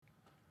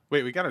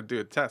Wait, we got to do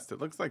a test. It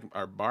looks like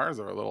our bars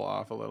are a little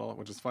off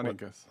which is funny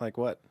because, Like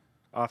what?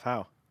 Off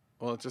how?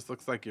 well, it just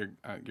looks like your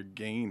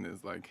gain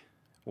is like,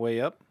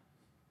 Way up?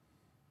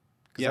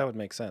 Because Yeah. that would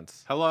make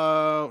sense.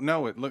 hello.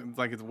 No, it looks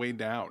like it's way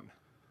down.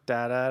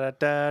 Da da da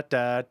da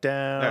da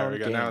down. There we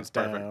go. Now gains it's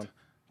perfect.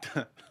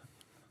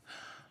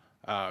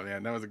 Oh,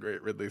 man, that was a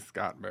great Ridley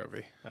Scott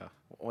movie. Oh,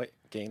 wait,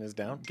 gain is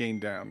down? Gain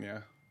down, yeah.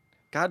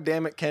 God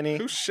damn it, Kenny.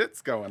 Whose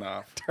shit's going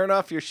off? Turn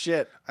off your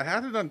shit. I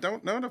had it on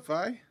Don't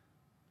Notify.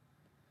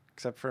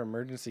 Except for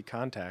emergency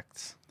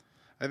contacts.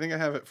 I think I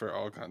have it for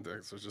all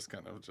contacts, which is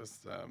kind of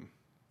just,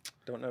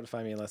 Don't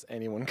notify me unless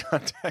anyone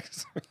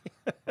contacts me.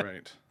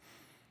 right.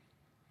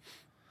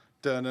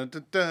 Dun dun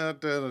dun dun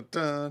dun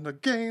dun. The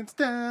gain's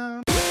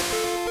down.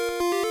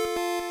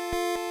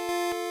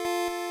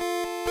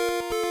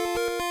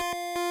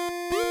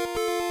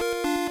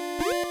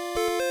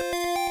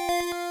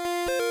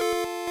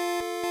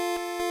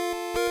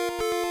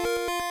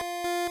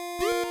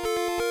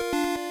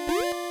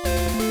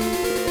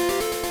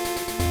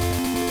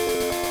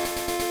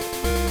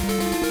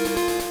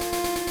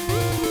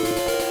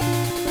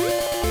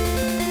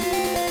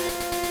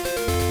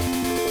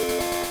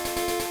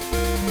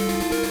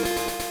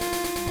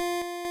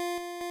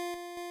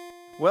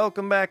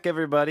 Welcome back,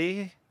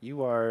 everybody.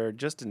 You are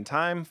just in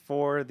time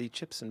for the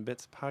Chips and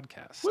Bits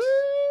podcast. Woo,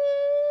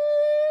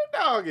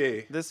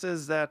 doggy. This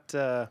is that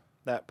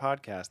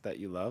podcast that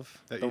you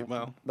love. That the, you-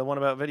 well. the one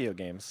about video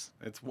games,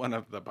 It's one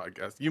of the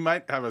podcasts. You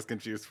might have us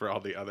confused for all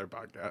the other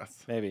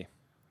podcasts. maybe.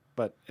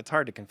 But it's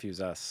hard to confuse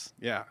us.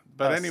 Yeah.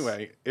 But Us.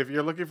 anyway, if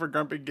you're looking for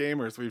Grumpy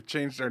Gamers, we've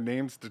changed our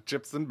names to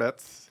Chips and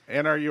Bits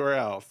and our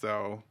URL.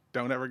 So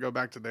don't ever go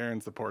back to there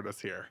and support us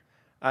here.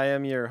 I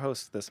am your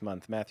host this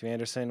month, Matthew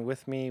Anderson.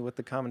 With me with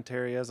the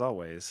commentary, as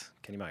always,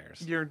 Kenny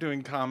Myers. You're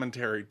doing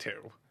commentary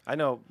too. I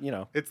know,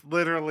 It's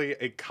literally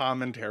a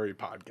commentary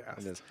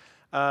podcast. it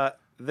is.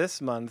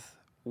 This month,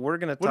 we're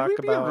going to Would talk we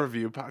be about... a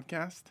review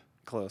podcast?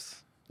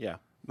 Close. Yeah.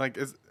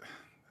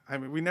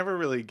 We never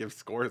really give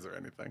scores or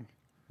anything.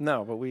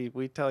 No, but we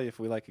tell you if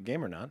we like a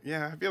game or not.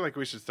 Yeah, I feel like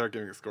we should start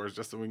giving scores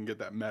just so we can get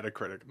that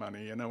Metacritic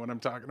money. You know what I'm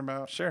talking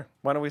about? Sure.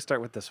 Why don't we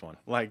start with this one?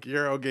 Like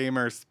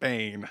Eurogamer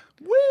Spain.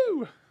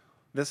 Woo!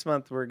 This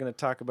month, we're going to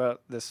talk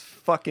about this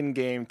fucking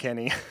game,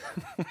 Kenny.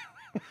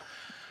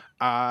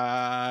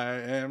 I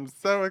am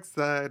so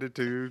excited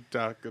to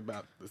talk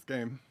about this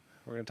game.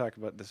 We're going to talk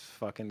about this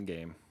fucking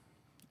game.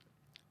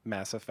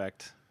 Mass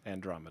Effect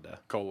Andromeda.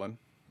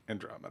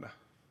 Andromeda.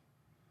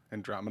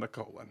 Andromeda :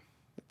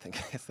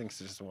 I think it's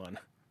just one.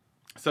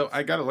 So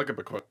I got to look up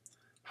a quote.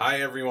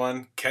 Hi,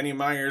 everyone. Kenny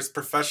Myers,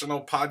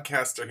 professional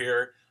podcaster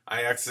here.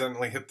 I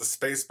accidentally hit the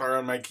spacebar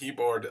on my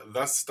keyboard,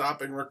 thus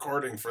stopping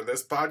recording for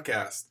this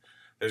podcast.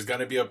 There's going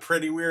to be a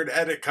pretty weird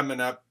edit coming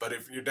up, but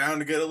if you're down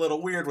to get a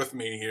little weird with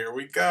me, here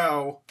we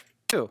go.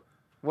 Ew.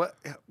 What?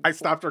 I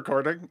stopped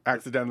recording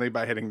accidentally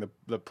by hitting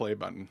the play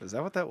button. Is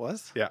that what that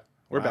was? Yeah,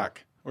 we're Wow.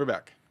 back. We're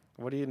back.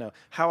 What do you know?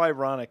 How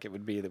ironic it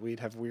would be that we'd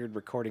have weird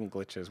recording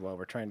glitches while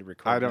we're trying to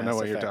record I don't know Mass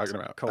what you're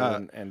Effect, talking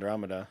about.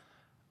 Andromeda.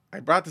 I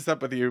brought this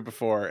up with you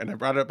before, and I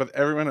brought it up with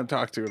everyone I've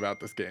talked to about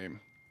this game.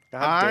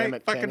 God damn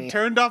it, fucking Kenny.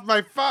 turned off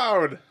my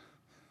phone.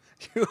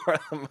 You are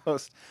the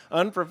most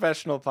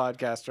unprofessional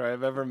podcaster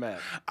I've ever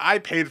met. I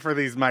paid for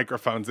these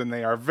microphones, and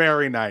they are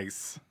very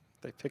nice.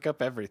 They pick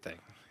up everything.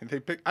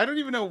 I don't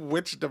even know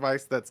which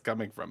device that's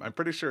coming from. I'm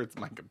pretty sure it's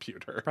my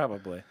computer.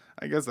 Probably.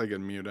 I guess I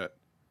can mute it.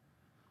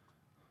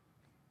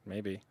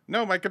 Maybe.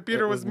 No, my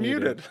computer It was was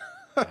muted.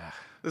 muted.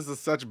 This is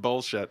such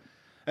bullshit.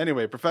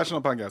 Anyway,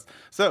 professional podcast.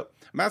 So,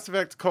 Mass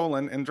Effect :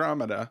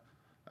 Andromeda.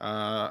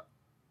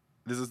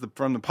 This is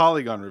from the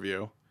Polygon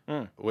review,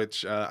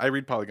 which I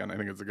read Polygon. I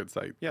think it's a good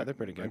site. Yeah, they're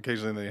pretty good.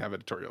 Occasionally, they have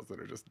editorials that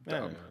are just Yeah,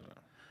 dumb.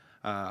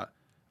 no.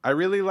 I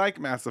really like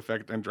Mass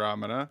Effect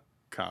Andromeda,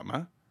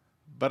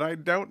 but I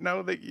don't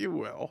know that you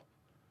will.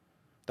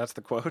 That's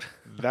the quote.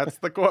 That's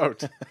the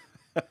quote.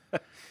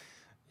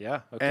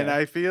 Yeah. Okay. And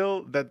I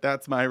feel that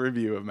that's my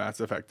review of Mass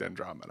Effect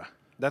Andromeda.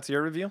 That's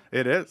your review?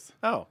 It is.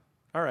 Oh.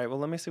 All right. Well,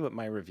 let me see what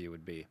my review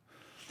would be.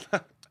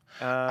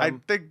 I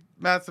think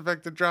Mass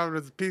Effect Andromeda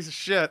is a piece of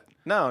shit.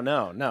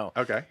 No.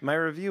 Okay. My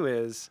review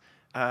is,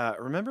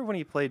 remember when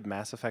you played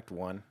Mass Effect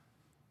 1?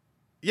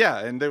 Yeah,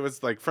 and it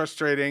was like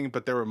frustrating,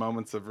 but there were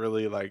moments of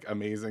really like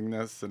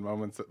amazingness and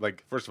moments that,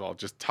 like, first of all,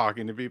 just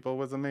talking to people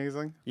was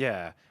amazing.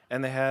 Yeah.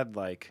 And they had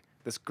like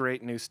this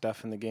great new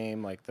stuff in the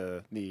game, like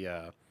the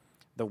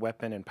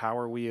weapon and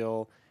power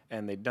wheel,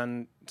 and they'd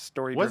done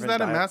story-driven Was that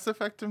a Mass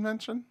Effect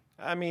invention?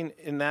 I mean,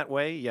 in that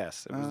way,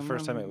 yes. It was the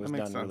first time it was that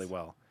done makes really sense.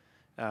 well.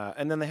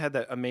 And then they had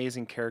that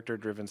amazing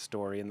character-driven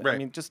story. And I Right.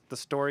 mean, just the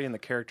story and the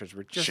characters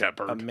were just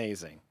Shepard.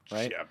 amazing,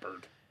 right?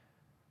 Shepard.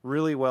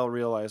 Really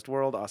well-realized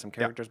world, awesome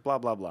characters, blah,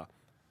 blah, blah.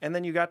 And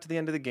then you got to the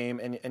end of the game,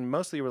 and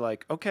mostly you were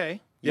like, okay,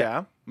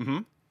 yeah,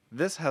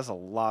 this has a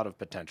lot of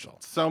potential.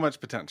 So much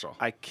potential.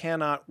 I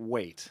cannot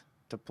wait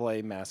to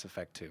play Mass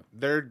Effect 2.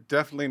 They're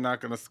definitely not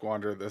going to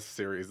squander this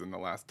series in the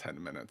last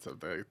 10 minutes of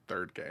the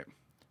third game.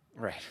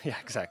 Right, yeah,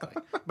 exactly.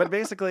 But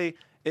basically,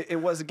 it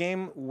was a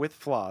game with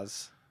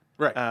flaws.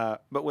 Right.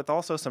 But with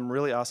also some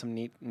really awesome,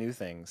 neat new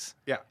things.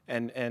 Yeah.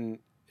 And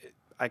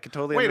I could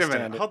totally Wait a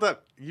understand minute. it. Hold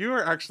up. You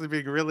are actually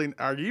being really.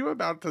 Are you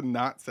about to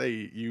not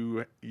say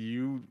you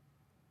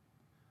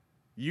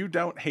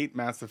don't hate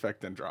Mass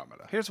Effect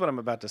Andromeda? Here's what I'm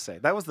about to say.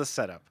 That was the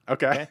setup.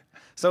 Okay.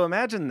 So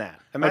imagine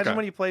that. Imagine Okay.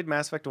 when you played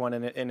Mass Effect 1,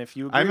 and if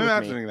you agree I'm with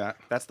imagining me, that.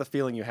 that's the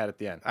feeling you had at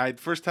the end.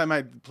 First time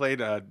I played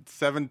a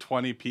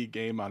 720p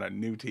game on a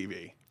new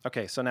TV.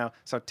 Okay, so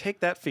take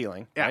that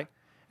feeling, Yeah. right?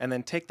 And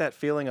then take that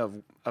feeling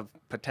of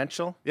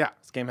potential. Yeah.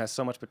 This game has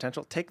so much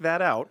potential. Take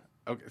that out.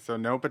 Okay, so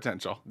no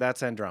potential.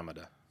 That's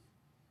Andromeda.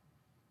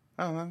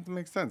 Oh, that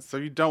makes sense. So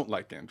you don't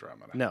like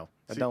Andromeda? No,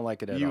 I don't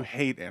like it at all. You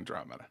hate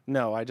Andromeda?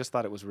 No, I just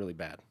thought it was really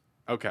bad.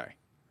 Okay.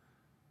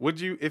 Would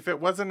you, if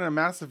it wasn't a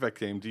Mass Effect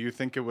game, do you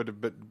think it would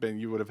have been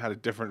you would have had a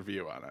different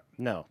view on it?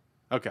 No.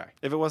 Okay.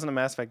 If it wasn't a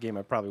Mass Effect game,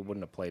 I probably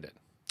wouldn't have played it.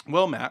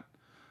 Well, Matt,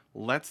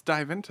 let's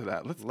dive into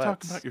that. Let's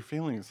talk about your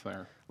feelings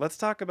there. Let's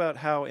talk about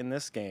how in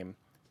this game,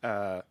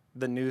 the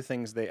new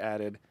things they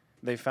added,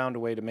 they found a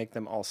way to make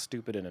them all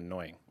stupid and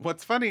annoying.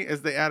 What's funny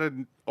is they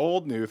added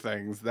old new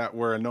things that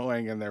were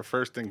annoying in their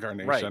first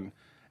incarnation,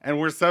 and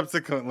were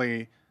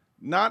subsequently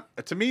not.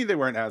 To me, they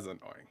weren't as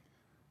annoying.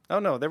 Oh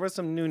no, there were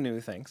some new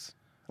things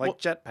like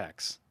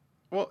jetpacks.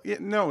 Well, yeah,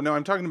 no,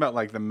 I'm talking about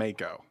like the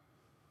Mako.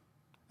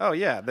 Oh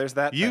yeah, there's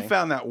that. You thing.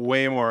 found that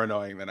way more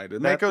annoying than I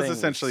did. That Mako's thing was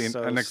essentially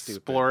so an stupid.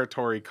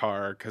 exploratory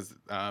car because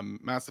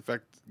Mass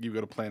Effect, you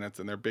go to planets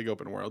and they're big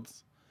open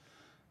worlds.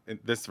 In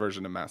this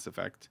version of Mass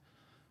Effect,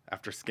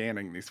 after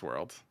scanning these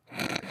worlds,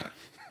 I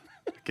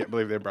can't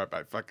believe they brought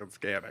back fucking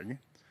scanning.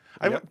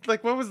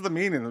 Like, what was the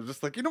meaning? It was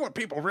just like, you know what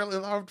people really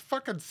loved?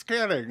 Fucking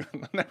scanning.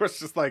 And it was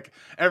just like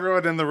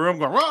everyone in the room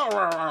going, rah,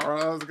 rah, rah, rah.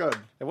 That was good.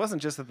 It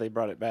wasn't just that they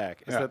brought it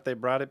back. It's that they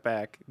brought it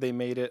back. They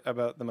made it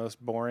about the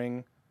most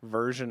boring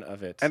version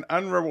of it. And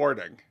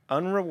unrewarding.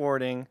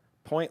 Unrewarding,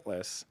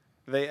 pointless.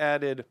 They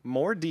added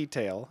more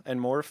detail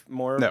and more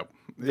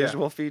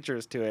visual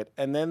features to it,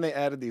 and then they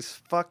added these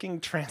fucking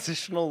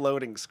transitional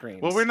loading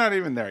screens. Well, we're not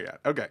even there yet.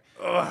 Okay.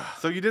 Ugh.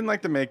 So you didn't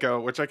like the Mako,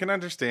 which I can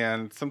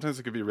understand. Sometimes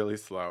it could be really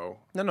slow.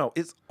 No,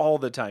 it's all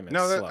the time. It's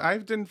slow. I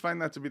didn't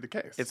find that to be the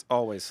case. It's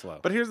always slow.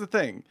 But here's the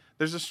thing.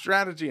 There's a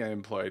strategy I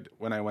employed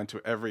when I went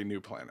to every new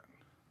planet.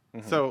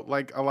 Mm-hmm. So,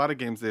 like a lot of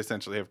games, they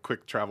essentially have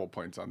quick travel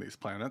points on these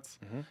planets.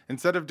 Mm-hmm.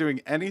 Instead of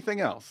doing anything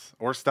else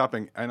or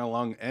stopping and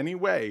along any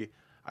way,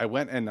 I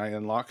went and I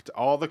unlocked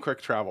all the quick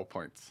travel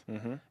points.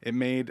 Mm-hmm. It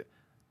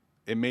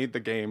made the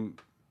game,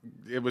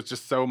 it was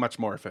just so much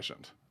more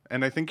efficient.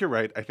 And I think you're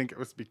right. I think it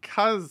was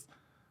because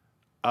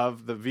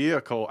of the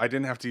vehicle. I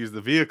didn't have to use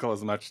the vehicle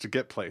as much to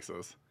get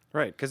places.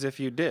 Right, because if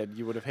you did,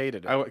 you would have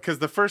hated it. Because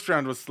the first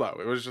round was slow.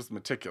 It was just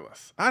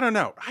meticulous. I don't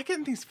know. I get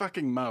in these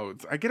fucking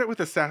modes. I get it with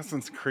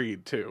Assassin's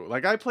Creed, too.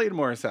 Like, I played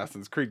more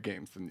Assassin's Creed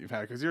games than you've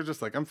had because you're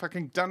just like, I'm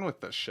fucking done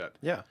with this shit.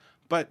 Yeah.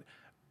 But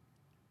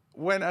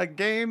when a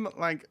game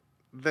like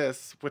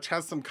this, which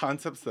has some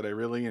concepts that I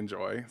really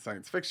enjoy,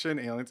 science fiction,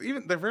 aliens,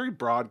 even they're very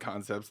broad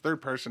concepts,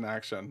 third-person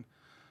action,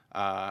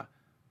 and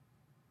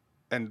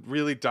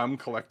really dumb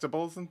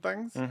collectibles and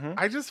things,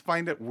 I just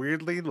find it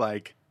weirdly,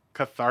 like,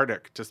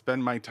 cathartic to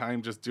spend my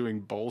time just doing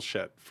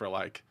bullshit for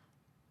like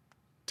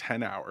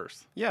 10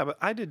 hours. Yeah, but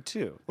I did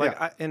too. Like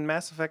in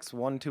Mass Effects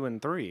 1, 2,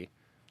 and 3,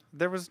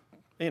 there was,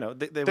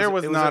 there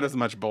was not as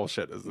much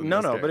bullshit as in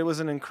this game. But it was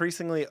an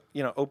increasingly,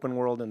 open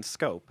world in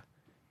scope.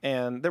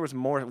 And there was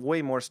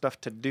way more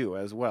stuff to do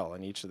as well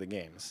in each of the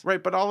games.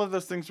 Right, but all of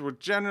those things were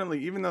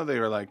generally, even though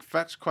they were like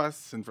fetch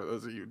quests, and for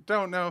those of you who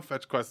don't know,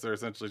 fetch quests are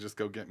essentially just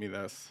go get me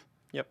this.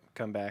 Yep,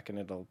 come back and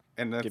it'll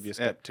give you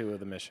step 2 of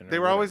the mission. They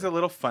were always a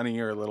little funny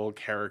or a little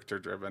character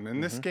driven.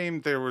 In this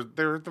game, there were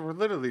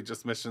literally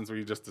just missions where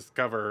you just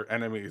discover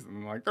enemies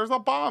and like, there's a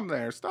bomb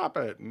there, stop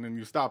it, and then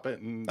you stop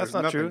it, and that's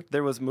not true.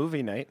 There was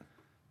movie night.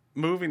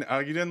 You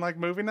didn't like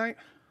movie night?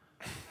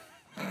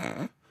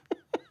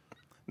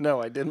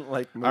 No, I didn't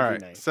like movie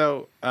night.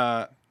 So,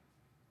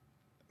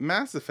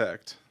 Mass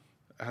Effect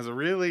has a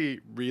really,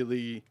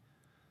 really.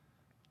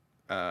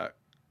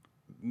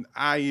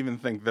 I even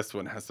think this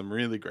one has some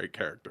really great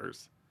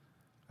characters.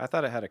 I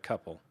thought it had a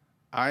couple.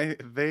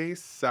 They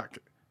suck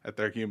at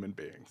their human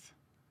beings.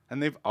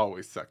 And they've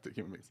always sucked at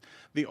human beings.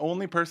 The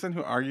only person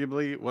who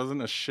arguably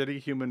wasn't a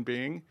shitty human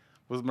being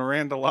was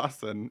Miranda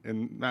Lawson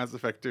in Mass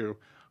Effect 2,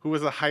 who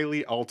was a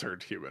highly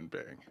altered human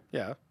being.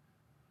 Yeah.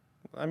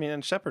 I mean,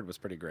 and Shepard was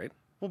pretty great.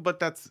 Well, but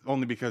that's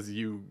only because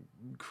you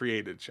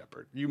created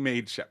Shepard. You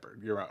made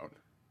Shepard your own.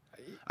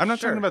 I'm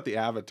not talking about the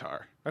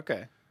Avatar.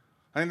 Okay.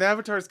 I mean, the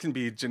avatars can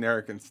be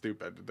generic and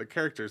stupid. The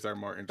characters are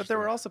more interesting. But there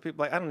were also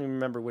people, like, I don't even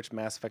remember which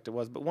Mass Effect it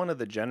was, but one of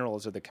the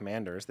generals or the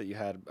commanders that you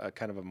had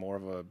kind of a more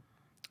of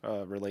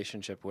a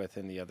relationship with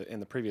in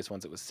the previous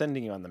ones, it was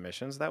sending you on the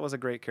missions. That was a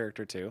great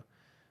character too.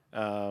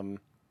 It's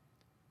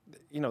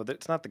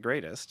not the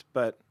greatest,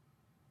 but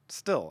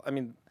still, I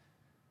mean,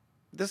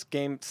 this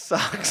game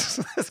sucks.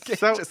 This game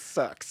just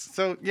sucks.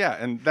 So yeah,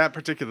 and that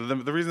particular,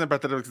 the reason I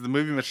brought that up is because the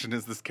movie mission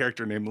is this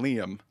character named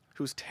Liam.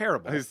 Who's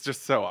terrible. He's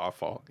just so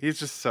awful. He's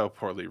just so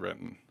poorly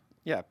written.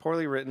 Yeah,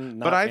 poorly written.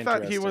 But I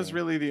thought he was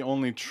really the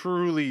only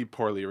truly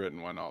poorly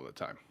written one all the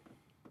time.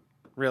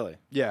 Really?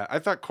 Yeah, I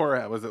thought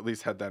Korra was at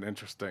least had that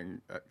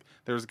interesting.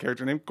 There was a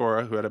character named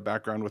Korra who had a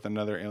background with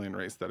another alien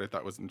race that I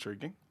thought was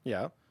intriguing.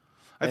 Yeah.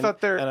 I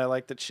thought and I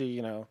like that she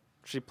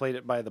played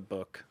it by the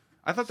book.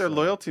 I thought their So-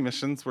 loyalty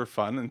missions were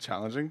fun and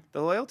challenging.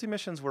 The loyalty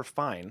missions were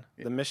fine.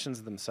 The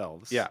missions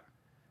themselves. Yeah.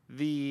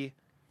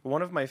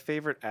 One of my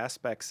favorite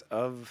aspects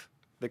of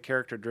the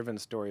character-driven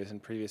stories in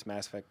previous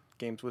Mass Effect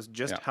games was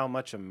just how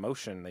much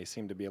emotion they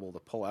seem to be able to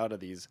pull out of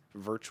these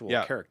virtual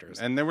characters.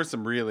 And there were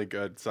some really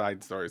good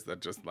side stories that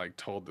just like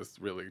told this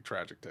really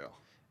tragic tale.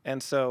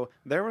 And so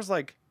there was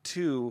like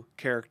 2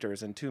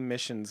 characters and 2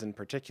 missions in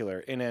particular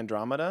in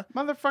Andromeda.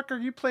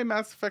 Motherfucker, you play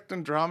Mass Effect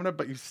Andromeda,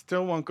 but you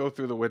still won't go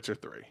through The Witcher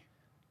 3.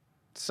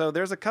 So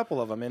there's a couple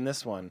of them in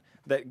this one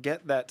that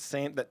get that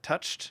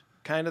touched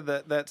kind of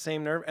that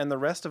same nerve, and the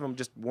rest of them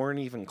just weren't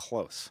even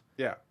close.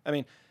 Yeah. I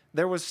mean,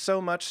 there was so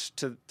much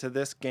to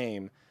this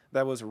game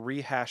that was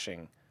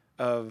rehashing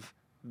of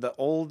the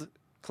old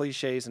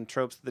cliches and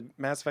tropes that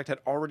Mass Effect had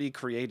already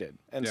created,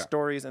 and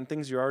stories and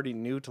things you already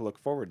knew to look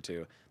forward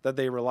to that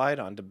they relied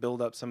on to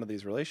build up some of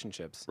these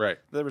relationships. Right.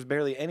 There was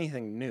barely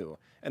anything new,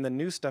 and the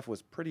new stuff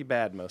was pretty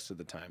bad most of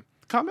the time.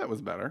 Combat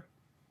was better.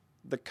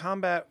 The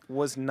combat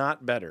was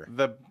not better.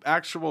 The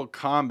actual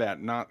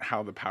combat, not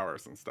how the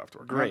powers and stuff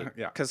work. Great.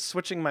 Yeah. Because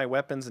switching my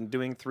weapons and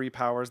doing 3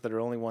 powers that are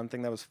only one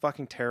thing, that was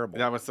fucking terrible.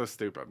 That was so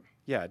stupid.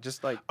 Yeah,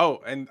 just like...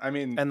 Oh, and I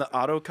mean... And the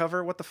auto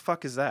cover, what the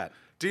fuck is that?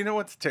 Do you know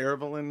what's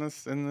terrible in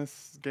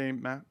this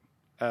game, Matt?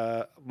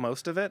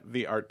 Most of it?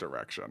 The art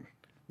direction.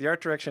 The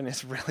art direction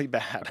is really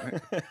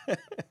bad.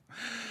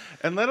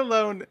 And let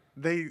alone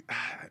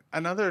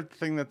another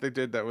thing that they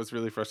did that was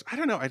really frustrating. I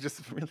don't know. I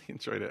just really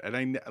enjoyed it, and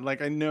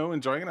I know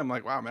enjoying it. I'm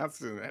like, wow,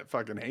 Matt's gonna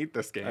fucking hate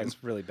this game.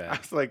 It's really bad. I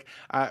was like,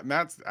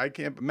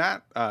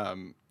 Matt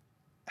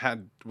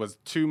was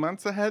 2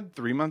 months ahead,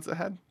 3 months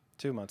ahead,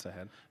 2 months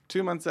ahead.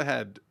 2 months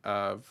ahead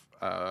of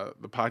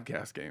the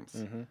podcast games,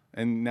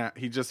 and now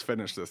he just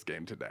finished this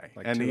game today,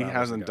 Like and 2 he hours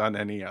hasn't ago. done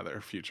any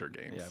other future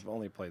games. Yeah, I've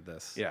only played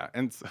this. Yeah,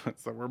 and so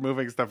we're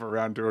moving stuff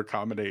around to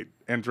accommodate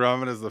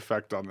Andromeda's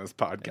effect on this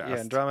podcast. Yeah,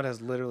 Andromeda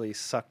has literally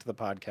sucked the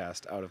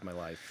podcast out of my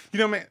life. You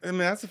know,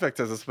 Mass Effect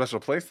has a special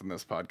place in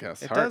this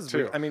podcast. It heart, does.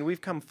 too. I mean, we've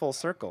come full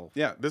circle.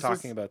 Yeah, this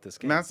talking was, about this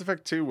game. Mass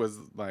Effect 2 was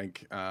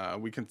like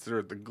we consider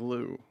it the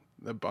glue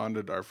that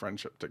bonded our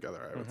friendship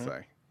together.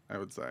 I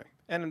would say.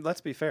 And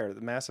let's be fair, the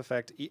Mass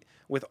Effect,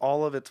 with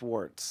all of its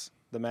warts,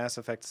 the Mass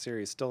Effect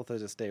series still to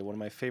this day one of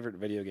my favorite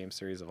video game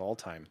series of all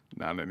time.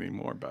 Not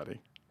anymore,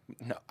 buddy.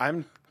 No,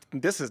 I'm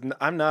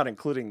not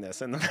including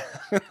this in the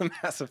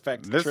Mass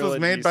Effect. This was trilogy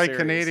made by series.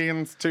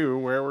 Canadians too.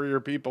 Where were your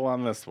people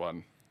on this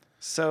one?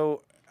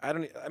 So I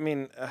don't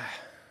even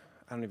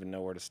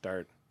know where to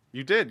start.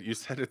 You did. You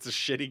said it's a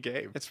shitty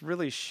game. It's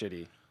really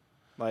shitty.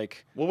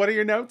 Like, Well, what do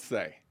your notes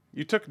say?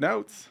 You took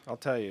notes. I'll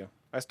tell you.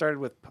 I started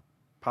with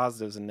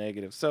positives and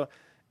negatives. So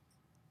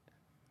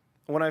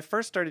when I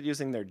first started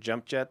using their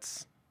jump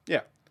jets,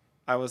 Yeah.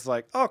 I was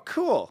like, "Oh,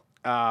 cool!"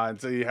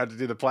 Until you had to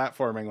do the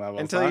platforming levels.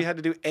 Until you had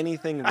to do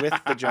anything with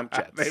the jump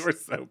jets. They were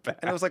so bad.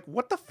 And I was like,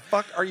 "What the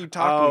fuck are you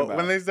talking about?"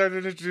 When they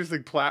started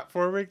introducing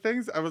platforming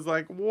things, I was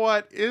like,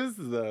 what is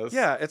this?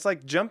 Yeah, it's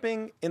like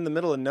jumping in the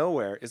middle of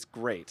nowhere is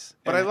great.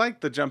 But And- I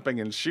like the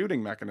jumping and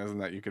shooting mechanism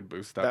that you could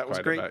boost up. That was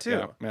quite great a bit.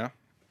 too. Yeah.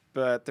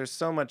 But there's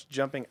so much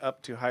jumping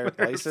up to higher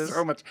There's places.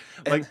 so much.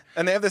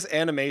 And they have this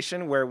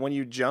animation where when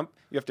you jump,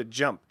 you have to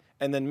jump.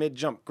 And then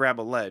mid-jump, grab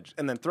a ledge.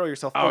 And then throw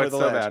yourself over it's the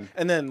so ledge. bad.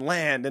 And then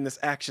land in this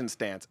action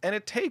stance. And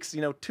it takes,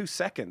 2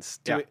 seconds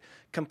to Yeah.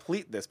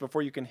 complete this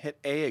before you can hit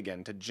A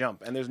again to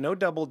jump. And there's no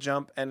double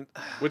jump. And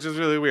Which is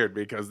really weird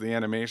because the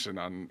animation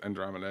on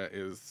Andromeda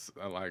is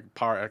like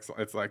par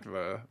excellent. It's like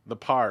the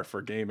par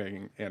for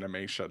gaming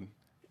animation.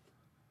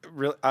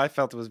 really, I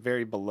felt it was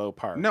very below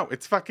par. No,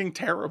 it's fucking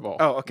terrible.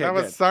 Oh, okay, That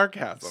good. was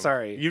sarcasm.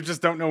 Sorry. You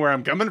just don't know where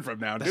I'm coming from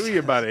now, do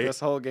you, buddy? This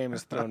whole game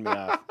has thrown me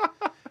off.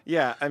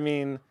 Yeah, I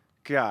mean,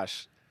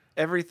 gosh,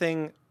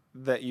 everything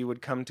that you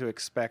would come to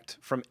expect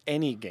from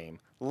any game,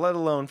 let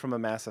alone from a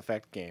Mass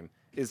Effect game,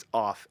 is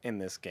off in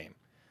this game.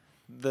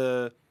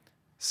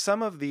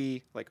 Some of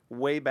the like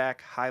way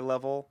back high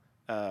level,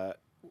 how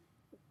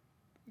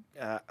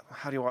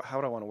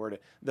would I want to word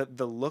it?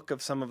 The look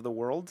of some of the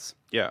worlds,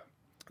 Yeah.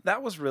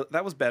 that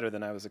was better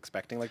than I was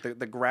expecting. Like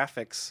the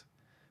graphics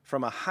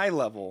from a high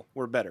level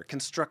were better.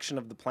 Construction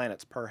of the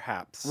planets,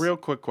 perhaps. Real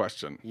quick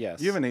question.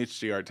 Yes. You have an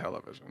HDR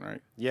television, right?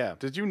 Yeah.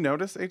 Did you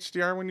notice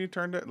HDR when you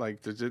turned it?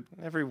 Like, did it?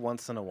 Every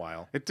once in a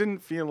while. It didn't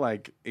feel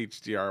like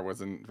HDR was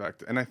in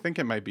fact, and I think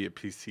it might be a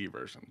PC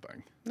version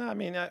thing. No, I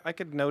mean, I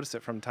could notice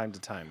it from time to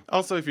time.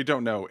 Also, if you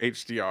don't know,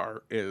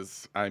 HDR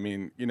is,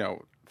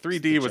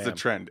 3D was a jam.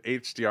 trend.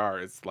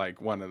 HDR is like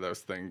one of those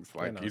things.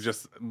 Like know. you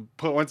just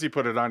once you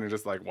put it on, you're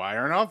just like, why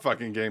aren't all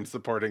fucking games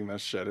supporting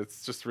this shit?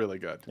 It's just really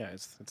good. Yeah,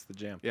 it's the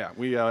jam. Yeah,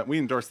 we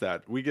endorse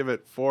that. We give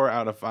it 4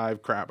 out of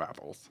 5 crab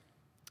apples.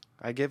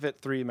 I give it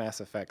 3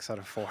 Mass Effects out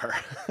of 4.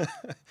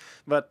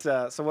 But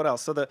so what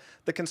else? So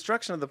the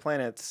construction of the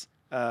planets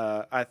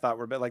I thought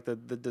were like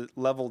the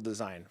level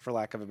design, for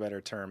lack of a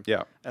better term.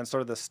 Yeah. And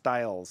sort of the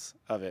styles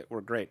of it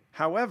were great.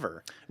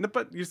 However, No,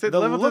 but you said the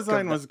level look of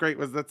design that- was great.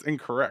 That's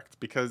incorrect,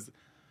 because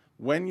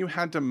when you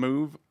had to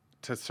move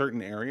to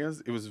certain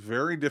areas, it was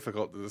very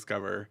difficult to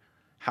discover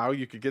how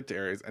you could get to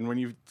areas. And when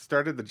you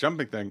started the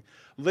jumping thing,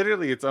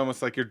 literally it's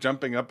almost like you're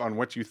jumping up on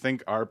what you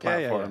think are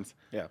platforms.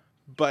 Yeah.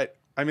 But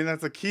I mean,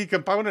 that's a key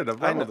component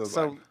of level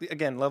design. So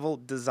again, level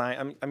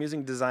design. I'm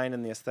using design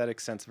in the aesthetic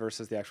sense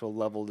versus the actual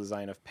level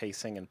design of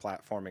pacing and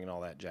platforming and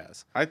all that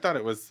jazz. I thought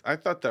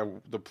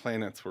that the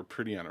planets were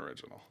pretty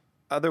unoriginal.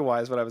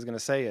 Otherwise, what I was going to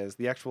say is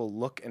the actual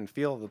look and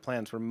feel of the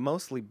planets were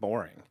mostly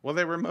boring. Well,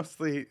 they were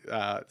mostly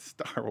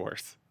Star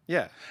Wars.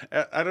 Yeah.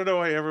 I don't know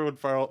why everyone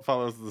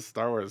follows the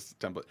Star Wars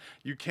template.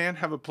 You can't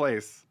have a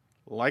place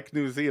like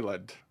New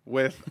Zealand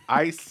with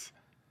ice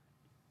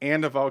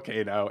and a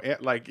volcano,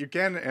 like you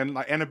can,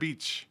 and a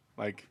beach.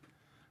 Like,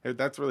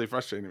 that's really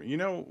frustrating me. You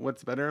know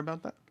what's better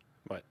about that?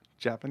 What?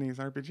 Japanese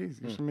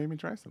RPGs. You should maybe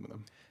try some of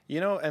them. You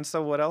know, and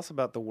so what else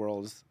about the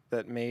worlds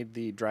that made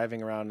the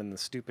driving around in the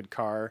stupid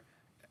car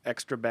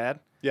extra bad?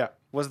 Yeah.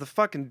 Was the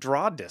fucking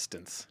draw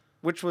distance,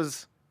 which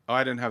was Oh,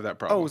 I didn't have that it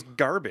problem. was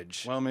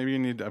garbage. Well, maybe you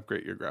need to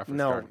upgrade your graphics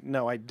card.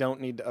 No, I don't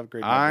need to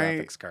upgrade my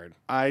graphics card.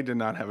 I did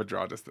not have a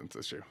draw distance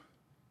issue.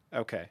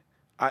 Okay.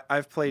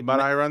 I've played But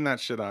I run that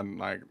shit on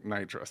like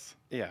nitrous.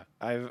 Yeah,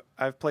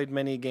 I've played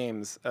many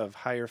games of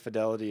higher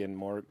fidelity and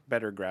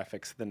better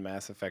graphics than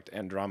Mass Effect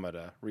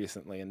Andromeda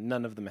recently, and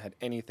none of them had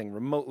anything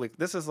remotely.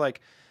 This is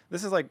like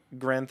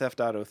Grand Theft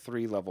Auto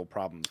 3 level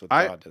problems with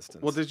draw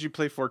distance. Well, did you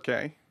play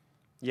 4K?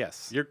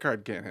 Yes. Your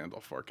card can't handle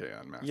 4K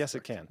on Mass Yes,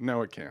 Effect. it can.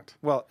 No, it can't.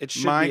 Well, it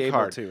should My be able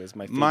card- to. Is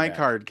my feedback. My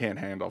card can't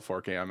handle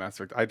 4K on Mass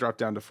Effect. I dropped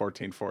down to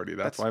 1440.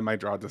 That's why my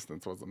draw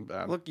distance wasn't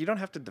bad. Look, you don't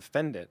have to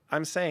defend it.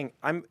 I'm saying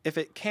if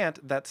it can't,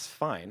 that's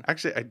fine.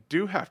 Actually, I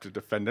do have to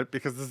defend it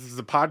because this is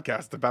a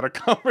podcast about a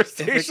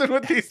conversation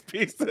with these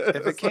pieces.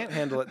 If it can't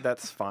handle it,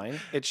 that's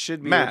fine. It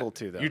should be Matt, able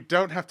to, though. you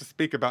don't have to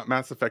speak about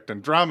Mass Effect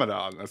Andromeda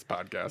on this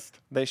podcast.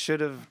 They should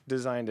have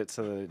designed it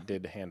so that it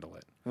did handle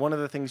it. One of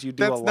the things you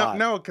do That's a lot.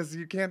 no, because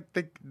you can't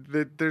think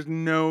that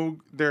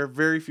there are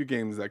very few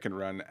games that can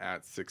run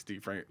at 60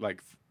 frame,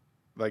 like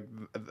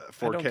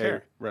 4K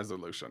care.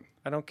 resolution.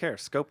 I don't care.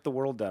 Scope the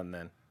world down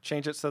then.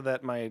 Change it so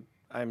that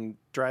I'm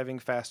driving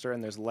faster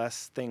and there's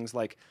less things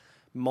like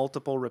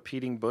multiple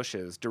repeating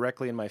bushes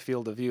directly in my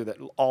field of view that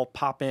all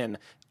pop in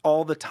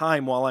all the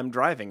time while I'm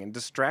driving and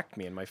distract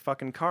me in my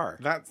fucking car.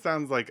 That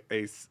sounds like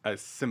a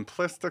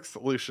simplistic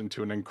solution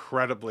to an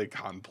incredibly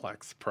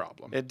complex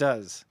problem. It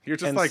does. You're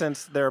just and like,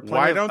 since there are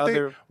plenty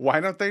why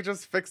don't they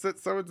just fix it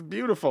so it's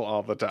beautiful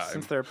all the time?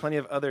 Since there are plenty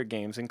of other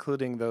games,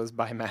 including those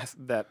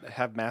that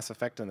have Mass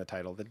Effect in the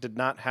title, that did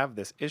not have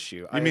this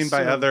issue. You mean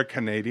by other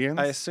Canadians?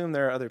 I assume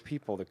there are other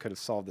people that could have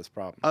solved this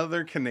problem.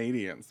 Other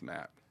Canadians,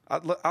 Matt.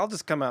 I'll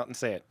just come out and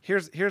say it.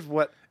 Here's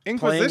what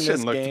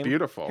Inquisition looked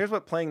beautiful. Here's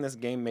what playing this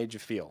game made you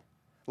feel.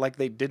 Like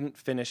they didn't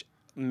finish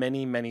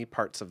many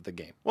parts of the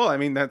game. Well, I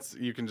mean,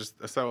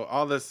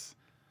 all this.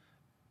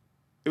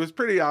 It was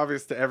pretty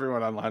obvious to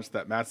everyone on launch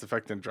that Mass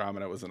Effect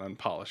Andromeda was an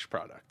unpolished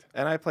product.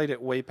 And I played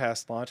it way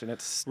past launch, and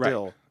it's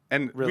still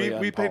And really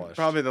we played unpolished.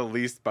 probably the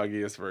least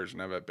buggiest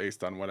version of it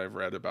based on what I've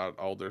read about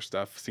older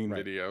stuff, seen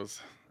Right.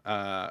 videos.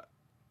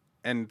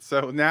 And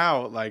so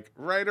now, like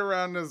right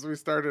around as we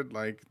started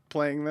like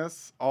playing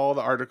this, all the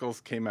articles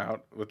came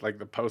out with like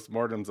the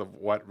postmortems of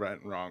what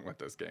went wrong with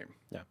this game.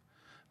 Yeah.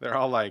 They're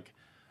all like,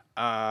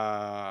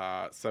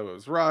 so it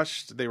was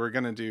rushed. They were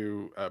going to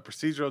do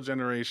procedural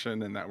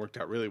generation, and that worked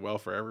out really well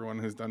for everyone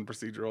who's done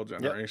procedural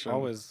generation. Yep,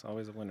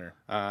 always a winner.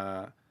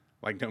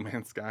 Like No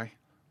Man's Sky,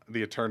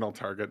 the eternal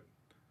target.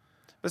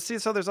 But see,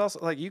 so there's also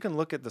like you can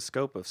look at the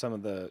scope of some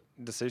of the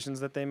decisions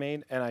that they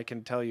made, and I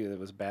can tell you it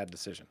was a bad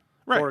decision.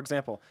 Right. For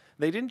example,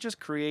 they didn't just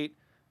create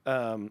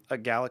a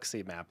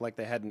galaxy map like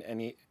they had in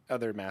any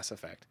other Mass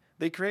Effect.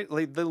 They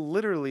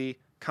literally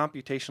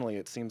computationally,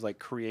 it seems like,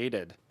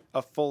 created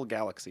a full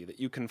galaxy that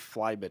you can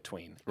fly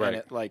between, Right. and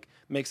it like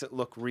makes it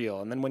look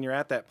real. And then when you're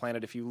at that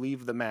planet, if you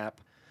leave the map,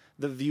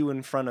 the view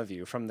in front of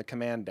you from the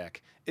command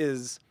deck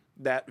is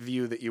that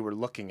view that you were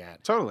looking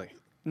at. Totally.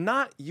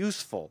 Not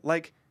useful.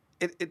 Like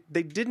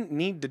they didn't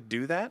need to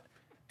do that.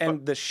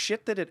 And the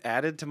shit that it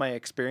added to my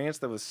experience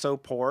that was so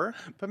poor.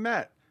 But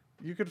Matt,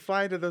 you could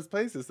fly to those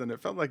places, and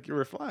it felt like you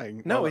were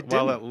flying. No, it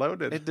didn't. While it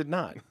loaded. It did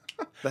not.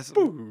 That's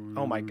oh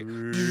my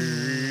god.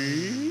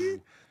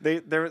 They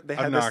had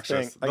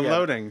Obnoxious. this thing. The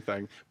loading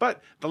thing.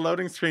 But the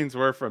loading screens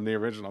were from the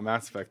original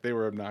Mass Effect. They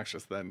were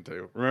obnoxious then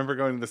too. Remember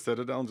going to the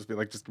Citadel and just be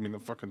like, just give me the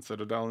fucking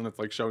Citadel, and it's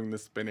like showing the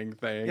spinning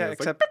thing. Yeah, and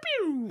it's except like,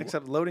 pew, pew.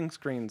 except loading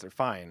screens are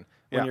fine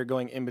when Yeah. you're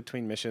going in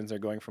between missions or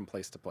going from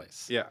place to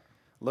place. Yeah.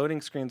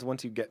 Loading screens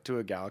once you get to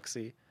a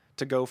galaxy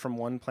to go from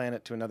one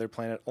planet to another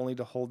planet only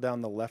to hold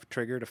down the left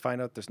trigger to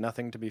find out there's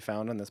nothing to be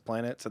found on this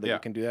planet so that Yeah. you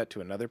can do that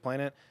to another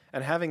planet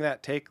and having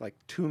that take like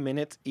 2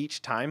 minutes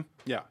each time.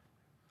 Yeah.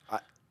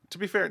 To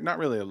be fair, not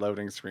really a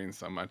loading screen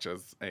so much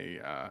as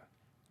a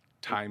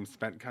time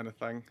spent kind of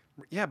thing.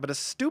 Yeah, but a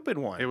stupid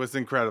one. It was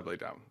incredibly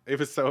dumb. It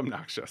was so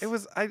obnoxious. It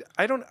was I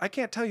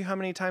can't tell you how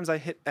many times I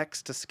hit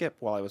X to skip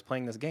while I was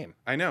playing this game.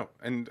 I know,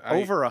 and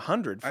Over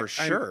 100 for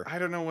sure. I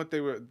don't know what they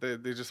were.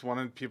 They just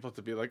wanted people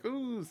to be like,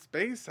 "Ooh,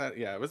 space!"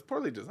 Yeah, it was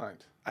poorly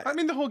designed. I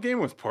mean, the whole game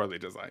was poorly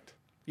designed.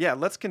 Yeah,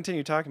 let's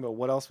continue talking about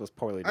what else was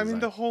poorly designed. I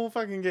mean, the whole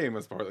fucking game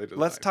was poorly designed.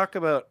 Let's talk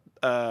about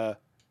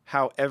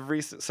how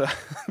so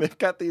they've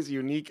got these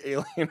unique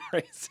alien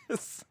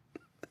races.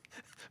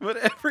 But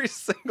every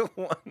single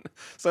one.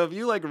 So if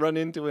you like run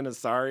into an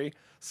Asari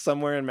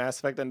somewhere in Mass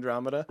Effect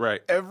Andromeda, right,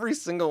 every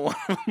single one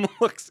of them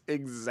looks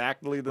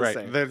exactly the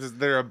same.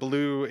 They're a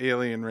blue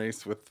alien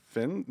race with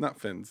not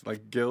fins,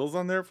 like gills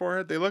on their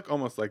forehead. They look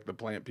almost like the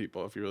plant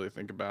people if you really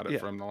think about it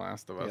from The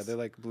Last of Us. Yeah, they're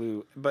like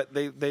blue, but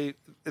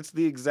it's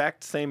the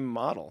exact same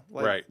model.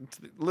 Like, right.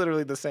 It's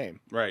literally the same.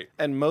 Right.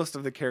 And most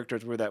of the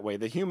characters were that way.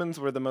 The humans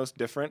were the most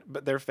different,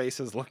 but their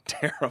faces looked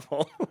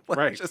terrible.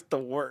 Like, just the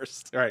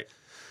worst. Right.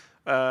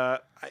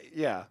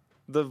 Yeah.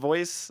 The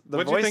voice.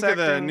 What do you think acting,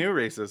 of the new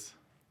races?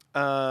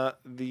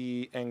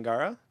 The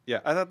Angara. Yeah.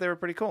 I thought they were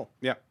pretty cool.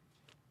 Yeah.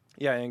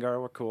 Yeah, Angara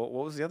were cool.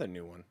 What was the other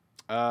new one?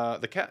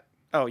 The cat.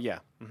 Oh yeah.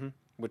 Mm-hmm.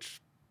 Which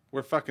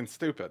we're fucking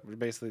stupid. We're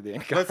basically the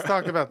Angara. Let's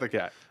talk about the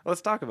cat.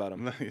 Let's talk about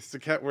him. The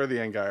cat were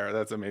the Angara.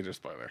 That's a major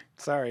spoiler.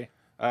 Sorry.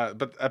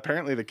 But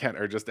apparently the Kent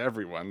are just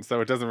everyone, so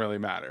it doesn't really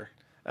matter.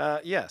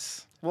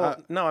 Yes.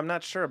 Well, no, I'm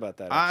not sure about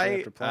that. Actually,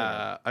 after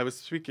playing I was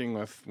speaking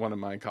with one of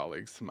my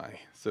colleagues, my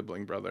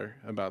sibling brother,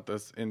 about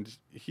this, and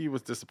he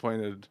was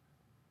disappointed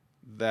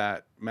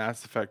that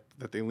Mass Effect,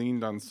 that they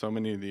leaned on so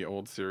many of the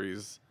old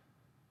series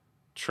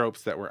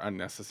tropes that were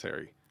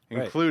unnecessary,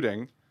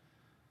 including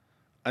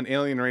an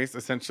alien race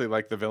essentially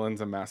like the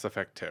villains in Mass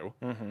Effect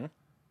 2,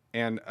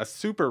 and a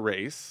super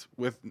race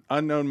with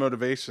unknown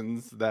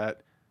motivations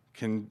that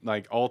can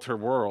like alter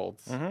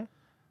worlds.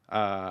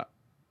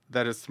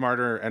 That is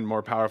smarter and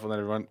more powerful than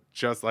everyone,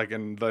 just like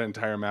in the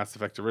entire Mass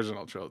Effect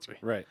original trilogy.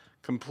 Right.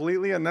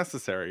 Completely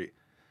unnecessary.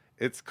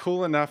 It's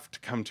cool enough to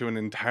come to an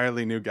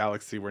entirely new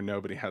galaxy where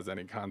nobody has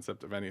any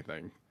concept of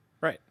anything.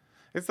 Right.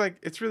 It's like,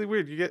 it's really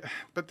weird.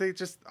 But they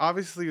just,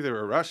 obviously they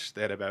were rushed.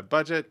 They had a bad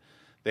budget.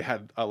 They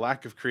had a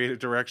lack of creative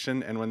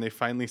direction. And when they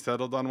finally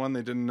settled on one,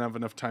 they didn't have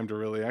enough time to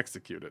really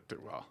execute it too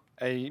well.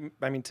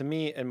 I mean, to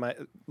me,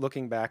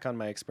 looking back on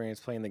my experience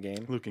playing the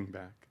game. Looking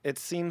back. It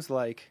seems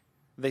like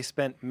they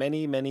spent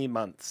many, many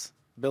months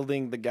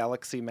building the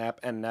galaxy map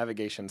and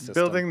navigation system.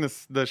 Building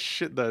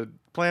the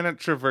planet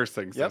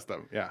traversing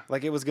system. Yeah.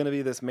 Like it was going to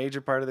be this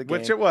major part of the game.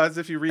 Which it was,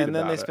 if you read about it. And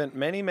then they spent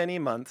many, many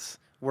months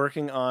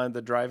working on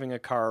the driving a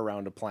car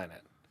around a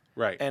planet.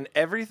 Right. And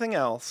everything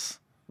else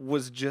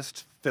was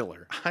just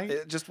filler.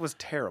 It just was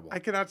terrible. I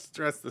cannot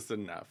stress this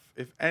enough.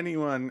 If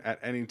anyone at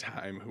any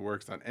time who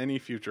works on any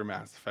future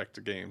Mass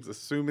Effect games,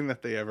 assuming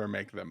that they ever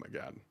make them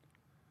again,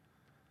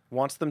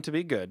 wants them to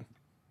be good,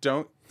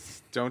 don't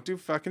do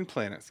fucking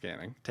planet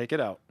scanning. Take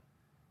it out.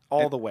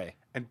 All the way.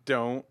 And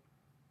don't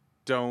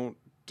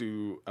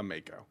do a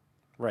Mako.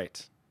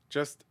 Right.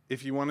 Just,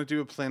 if you want to do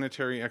a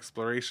planetary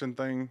exploration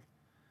thing,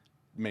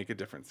 make a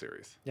different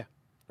series. Yeah.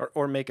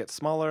 Or make it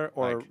smaller,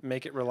 or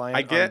make it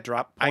reliant on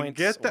drop points. I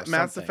get that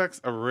Mass Effect's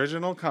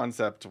original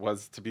concept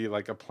was to be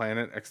like a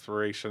planet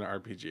exploration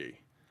RPG.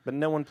 But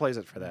no one plays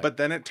it for that. But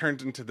then it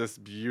turned into this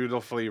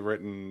beautifully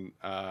written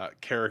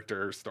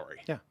character story.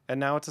 Yeah, and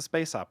now it's a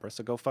space opera,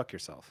 so go fuck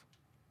yourself.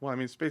 Well, I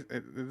mean,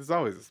 there's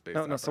always a space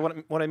opera. No,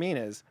 so what I mean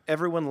is,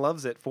 everyone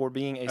loves it for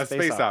being a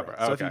space opera.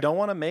 So if you don't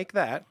want to make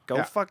that,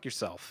 go fuck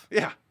yourself.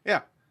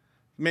 Yeah.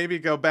 Maybe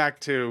go back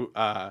to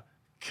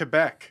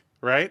Quebec,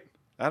 right?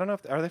 I don't know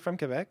are they from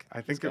Quebec? I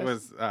think it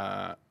was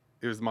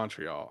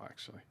Montreal,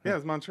 actually. Yeah, it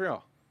was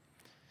Montreal.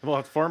 Well,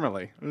 it's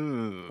formerly.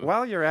 Ooh.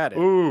 While you're at it.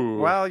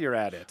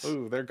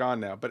 Ooh, they're gone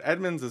now. But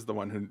Edmonds is the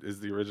one who is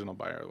the original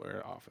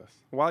BioWare office.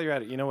 While you're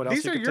at it, you know what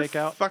else you can take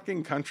out? These are your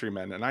fucking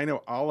countrymen, and I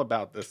know all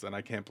about this, and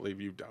I can't believe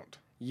you don't.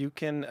 You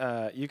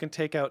can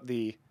take out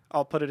the,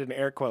 I'll put it in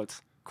air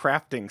quotes,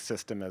 crafting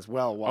system as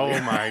well. Oh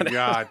my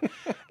god!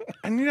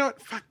 And you know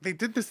what? Fuck, they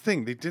did this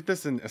thing. They did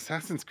this in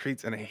Assassin's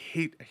Creed, and I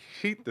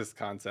hate this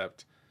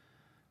concept.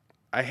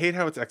 I hate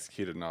how it's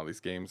executed in all these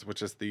games,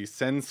 which is the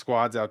send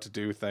squads out to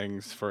do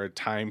things for a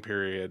time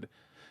period.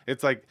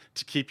 It's like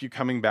to keep you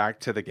coming back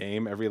to the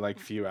game every like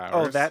few hours.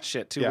 Oh, that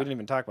shit too. Yeah. We didn't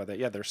even talk about that.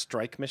 Yeah, there's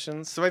strike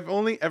missions. So I've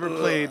only ever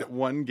played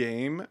one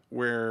game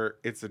where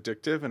it's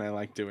addictive and I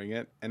like doing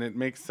it, and it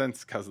makes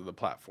sense because of the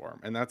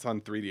platform. And that's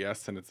on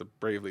 3DS, and it's a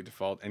Bravely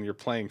Default, and you're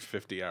playing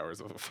 50 hours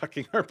of a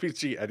fucking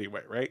RPG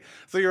anyway, right?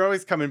 So you're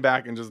always coming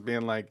back and just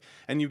being like,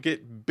 and you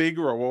get big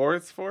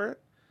rewards for it,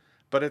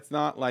 but it's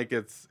not like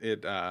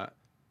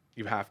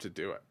you have to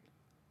do it.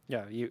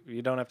 Yeah,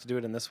 you don't have to do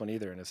it in this one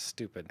either, and it's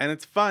stupid. And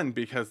it's fun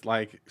because,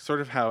 like,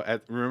 sort of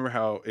remember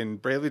how in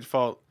Bravely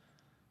Default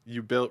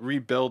you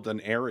rebuild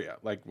an area,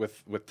 like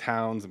with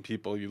towns and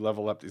people. You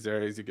level up these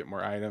areas, you get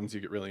more items, you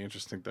get really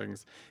interesting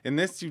things. In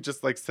this, you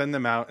just like send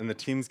them out, and the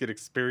teams get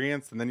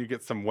experience, and then you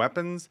get some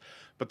weapons.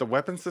 But the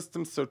weapon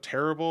system's so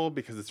terrible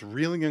because it's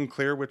really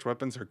unclear which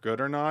weapons are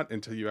good or not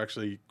until you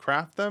actually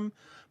craft them.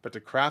 But to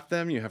craft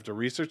them, you have to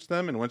research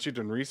them. And once you're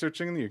done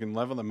researching them, you can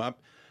level them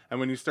up. And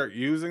when you start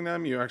using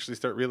them, you actually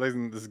start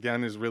realizing this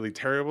gun is really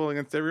terrible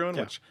against everyone,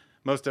 which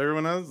most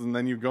everyone has. And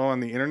then you go on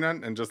the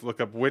internet and just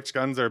look up which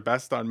guns are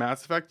best on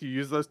Mass Effect. You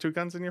use those 2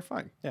 guns and you're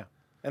fine. Yeah.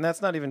 And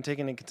that's not even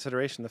taking into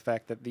consideration the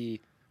fact that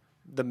the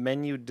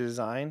menu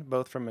design,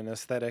 both from an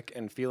aesthetic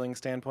and feeling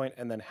standpoint,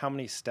 and then how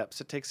many steps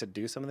it takes to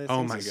do some of these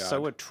things is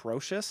so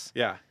atrocious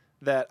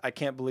that I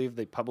can't believe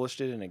they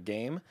published it in a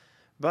game.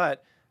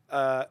 But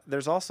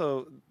there's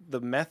also the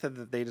method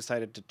that they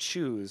decided to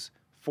choose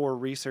for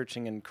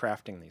researching and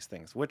crafting these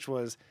things, which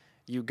was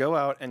you go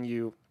out and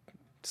you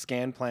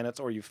scan planets,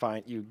 or you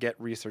get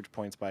research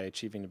points by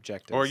achieving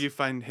objectives. Or you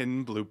find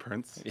hidden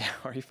blueprints. Yeah,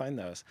 or you find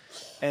those.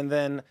 And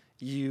then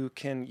you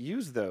can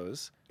use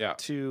those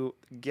to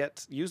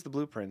use the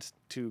blueprints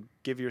to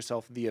give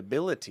yourself the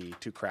ability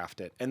to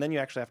craft it. And then you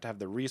actually have to have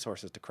the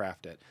resources to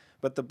craft it.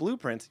 But the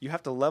blueprints, you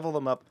have to level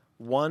them up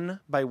 1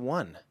 by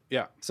 1.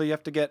 Yeah. So you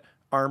have to get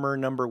armor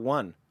number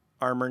 1,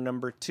 armor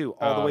number 2,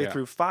 all the way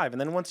through 5.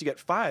 And then once you get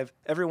 5,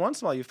 every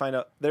once in a while you find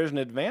out there's an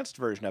advanced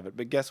version of it.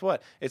 But guess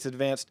what? It's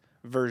advanced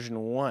version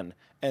 1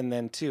 and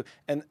then 2.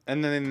 And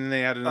then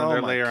they add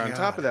another layer on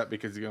top of that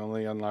because you can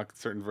only unlock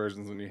certain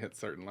versions when you hit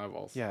certain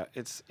levels. Yeah,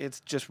 it's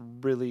just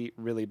really,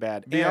 really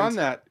bad. Beyond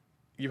that,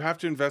 you have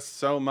to invest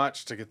so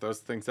much to get those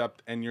things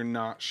up, and you're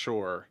not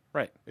sure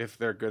if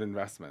they're good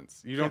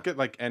investments. You don't get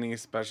like any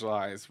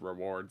specialized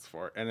rewards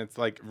for it, and it's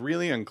like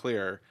really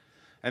unclear.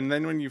 And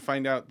then when you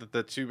find out that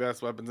the 2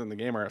 best weapons in the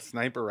game are a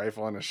sniper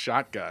rifle and a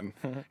shotgun,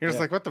 you're just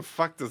like, what the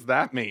fuck does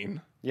that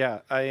mean? Yeah,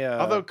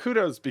 although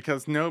kudos,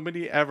 because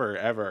nobody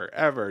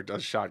ever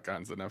does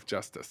shotguns enough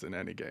justice in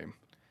any game.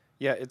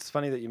 Yeah, it's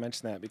funny that you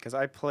mentioned that because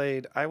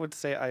I would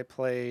say I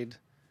played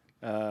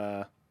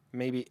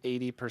maybe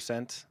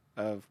 80%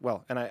 of,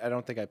 and I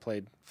don't think I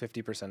played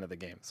 50% of the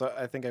game. So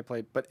I think I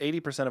played, but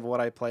 80% of what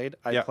I played,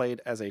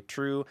 played as I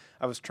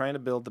was trying to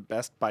build the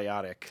best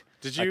biotic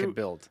I could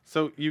build.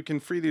 So you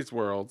can free these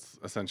worlds,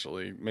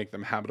 essentially, make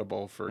them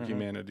habitable for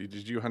humanity.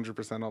 Did you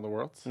 100% all the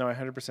worlds? No, I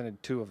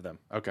 100%ed 2 of them.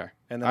 Okay.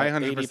 And then I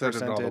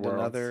 100%ed all the worlds.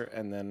 Another,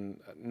 and then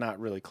not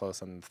really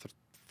close on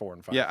 4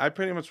 and 5. Yeah, I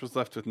pretty much was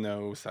left with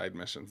no side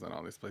missions in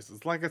all these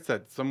places. Like I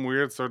said, some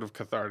weird sort of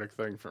cathartic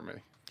thing for me.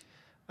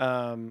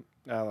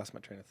 I lost my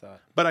train of thought.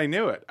 But I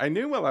knew it. I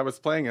knew while I was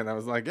playing it. I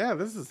was like, yeah,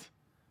 this is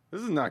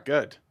not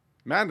good.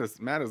 Matt is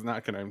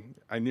not gonna.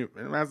 I knew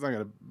Matt's not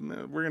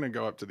gonna. We're gonna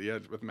go up to the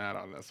edge with Matt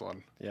on this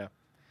one. Yeah.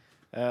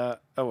 Oh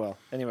well.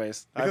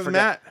 Anyways, because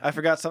I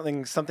forgot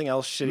something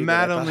else shitty.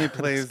 Matt only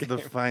plays the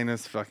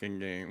finest fucking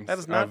games. That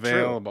is not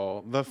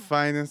available. True. The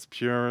finest,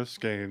 purest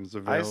games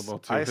available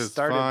to his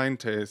fine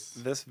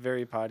taste. This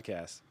very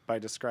podcast by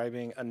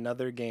describing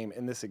another game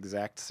in this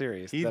exact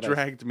series. He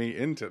dragged me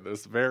into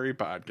this very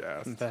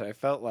podcast that I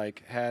felt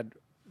like had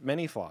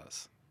many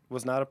flaws.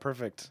 Was not a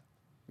perfect,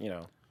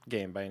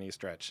 game by any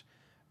stretch.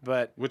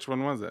 But which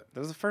one was it? That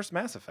was the first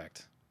Mass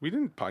Effect. We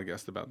didn't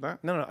podcast about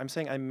that. No, I'm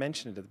saying I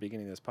mentioned it at the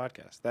beginning of this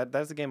podcast.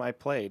 That's the game I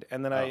played,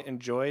 and then I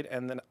enjoyed,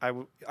 and then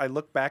I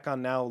look back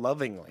on now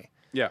lovingly.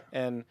 Yeah.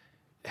 And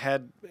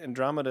had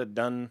Andromeda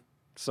done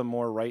some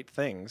more right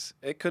things,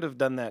 it could have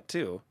done that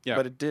too. Yeah.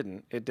 But it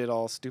didn't. It did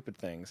all stupid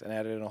things and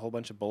added in a whole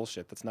bunch of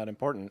bullshit that's not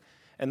important.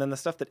 And then the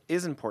stuff that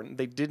is important,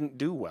 they didn't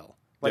do well.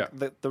 Like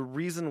the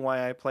reason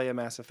why I play a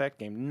Mass Effect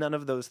game, none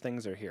of those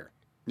things are here.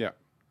 Yeah.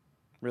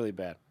 Really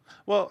bad.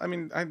 Well, I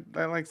mean,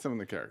 I like some of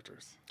the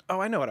characters. Oh,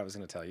 I know what I was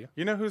going to tell you.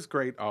 You know who's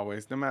great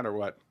always, no matter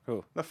what?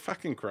 Who? The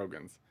fucking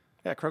Krogans.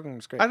 Yeah, Krogan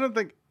was great. I don't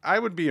think I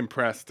would be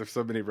impressed if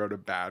somebody wrote a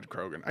bad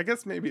Krogan. I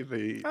guess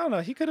maybe I don't know.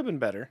 He could have been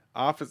better.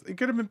 He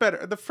could have been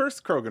better. The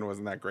first Krogan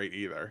wasn't that great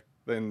either.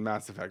 Than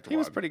Mass Effect 1. He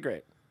was pretty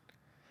great.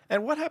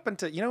 And what happened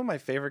to my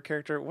favorite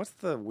character? What's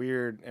the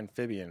weird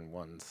amphibian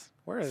ones?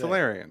 Where are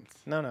Salarians.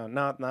 They? No,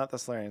 not the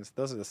Salarians.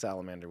 Those are the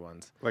salamander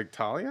ones. Like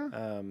Talia?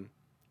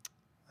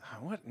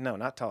 What? No,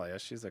 not Talia.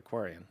 She's a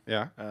Quarian.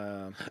 Yeah.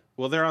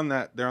 Well, they're on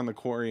the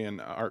Quarian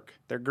arc.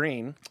 They're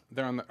green.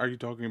 Are you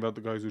talking about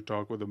the guys who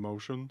talk with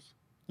emotions?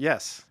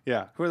 Yes.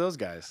 Yeah. Who are those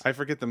guys? I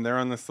forget them.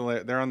 There's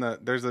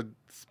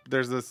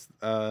this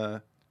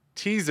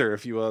teaser,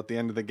 if you will, at the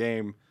end of the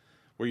game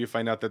where you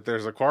find out that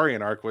there's a Quarian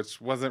arc, which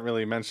wasn't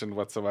really mentioned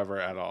whatsoever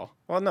at all.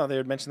 Well, no, they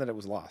had mentioned that it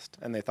was lost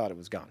and they thought it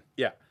was gone.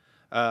 Yeah.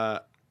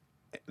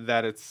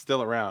 That it's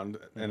still around,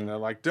 and they're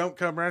like, "Don't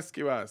come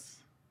rescue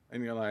us,"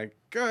 and you're like,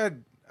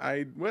 "Good,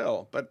 I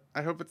will, but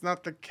I hope it's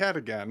not the cat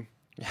again."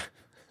 Yeah.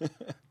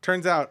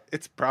 Turns out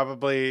it's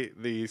probably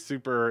the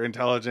super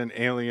intelligent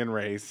alien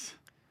race.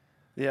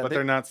 Yeah, but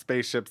they're not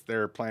spaceships;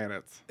 they're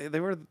planets. They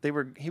were.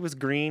 He was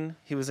green.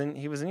 He was in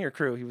your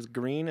crew. He was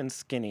green and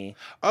skinny.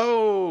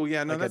 Oh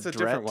yeah, no, like that's a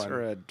different one.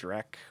 Or a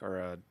Drek or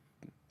a.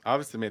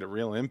 Obviously made a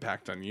real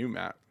impact on you,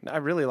 Matt. I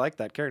really liked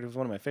that character. It was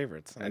one of my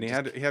favorites. And he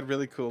had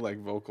really cool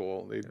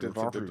vocal. They did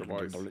the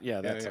voice.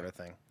 Yeah, that sort of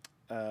thing.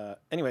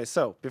 Anyway,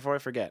 so before I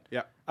forget,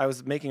 I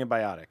was making a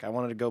biotic. I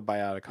wanted to go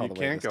biotic all the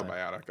way. You can't go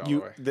biotic all the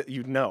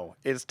way.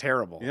 It's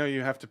terrible.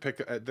 You have to pick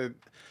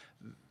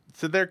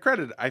to their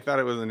credit, I thought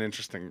it was an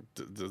interesting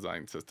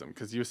design system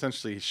because you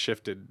essentially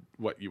shifted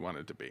what you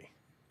wanted to be.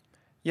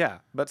 Yeah,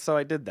 but so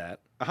I did that.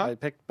 Uh-huh. I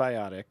picked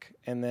Biotic,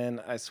 and then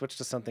I switched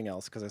to something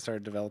else because I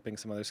started developing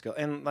some other skill.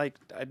 And like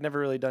I'd never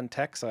really done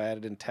tech, so I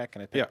added in tech,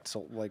 and I picked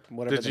like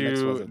whatever Did the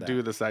mix was you of that.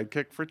 do the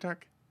sidekick for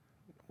tech?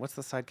 What's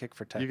the sidekick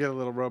for tech? You get a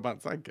little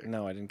robot sidekick.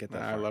 No, I didn't get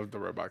that I far. love the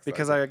robot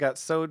because sidekick. I got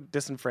so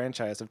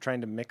disenfranchised of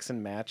trying to mix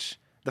and match.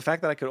 The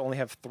fact that I could only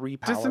have 3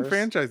 powers.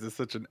 Disenfranchised is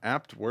such an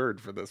apt word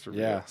for this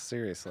review. Yeah,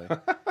 seriously.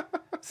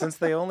 Since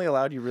they only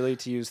allowed you really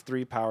to use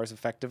 3 powers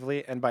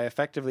effectively, and by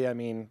effectively I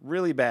mean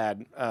really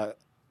bad,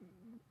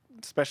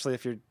 especially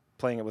if you're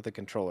playing it with a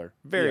controller.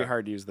 Very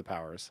hard to use the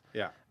powers.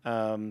 Yeah.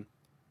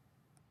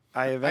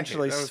 I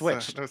eventually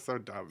switched. That was so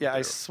dumb. Yeah,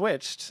 I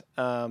switched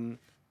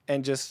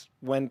and just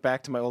went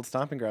back to my old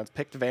stomping grounds,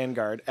 picked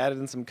Vanguard, added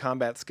in some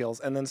combat skills,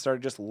 and then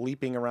started just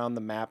leaping around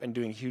the map and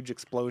doing huge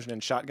explosion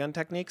and shotgun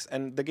techniques,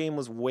 and the game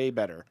was way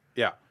better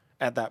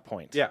at that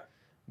point. Yeah.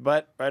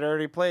 But I'd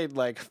already played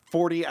like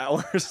 40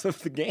 hours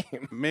of the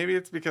game. Maybe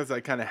it's because I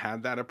kind of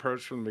had that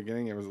approach from the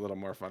beginning. It was a little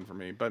more fun for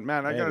me. But,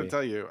 man, I got to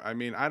tell you, I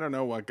mean, I don't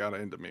know what got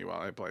into me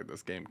while I played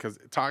this game. Because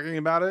talking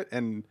about it,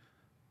 and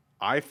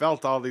I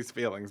felt all these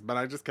feelings, but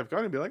I just kept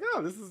going and be like,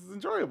 oh, this is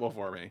enjoyable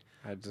for me.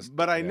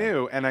 But I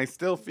knew, and I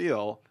still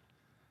feel,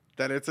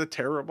 that it's a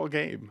terrible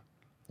game.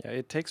 Yeah,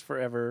 it takes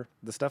forever.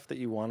 The stuff that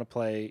you want to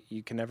play,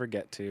 you can never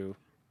get to.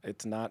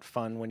 It's not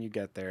fun when you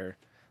get there.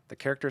 The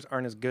characters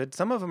aren't as good.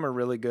 Some of them are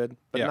really good,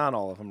 but not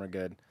all of them are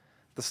good.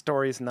 The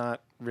story's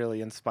not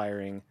really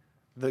inspiring.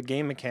 The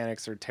game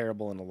mechanics are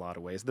terrible in a lot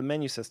of ways. The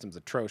menu system's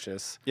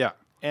atrocious. Yeah.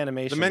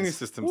 Animation. The menu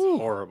system's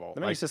horrible. The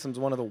menu system's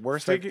one of the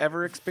worst I've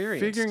ever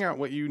experienced. Figuring out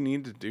what you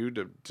need to do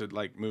to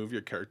like move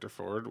your character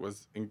forward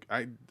was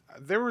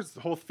there was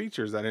whole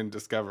features I didn't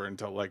discover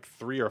until like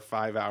 3 or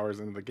 5 hours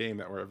into the game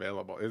that were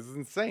available. It was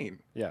insane.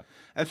 Yeah.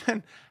 And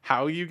then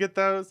how you get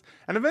those,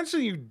 and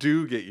eventually you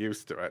do get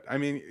used to it. I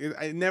mean,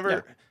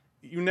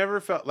 you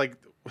never felt like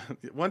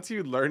once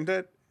you learned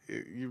it,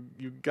 you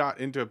got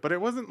into it, but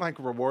it wasn't like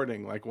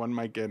rewarding like one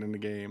might get in the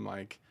game,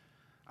 like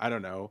I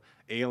don't know,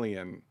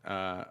 Alien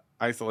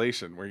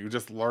Isolation, where you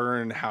just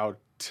learn how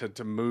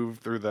to move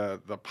through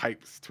the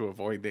pipes to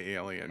avoid the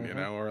alien, you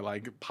know, or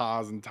like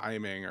pause and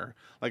timing, or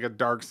like a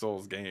Dark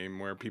Souls game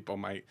where people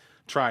might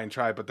try,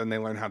 but then they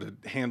learn how to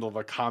handle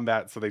the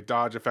combat so they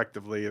dodge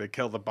effectively, they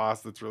kill the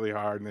boss that's really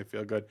hard, and they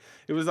feel good.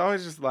 It was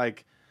always just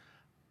like,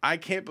 I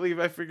can't believe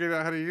I figured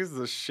out how to use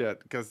this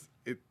shit, because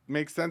it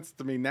makes sense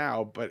to me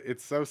now, but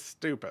it's so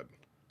stupid.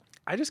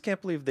 I just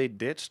can't believe they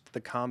ditched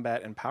the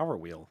combat and power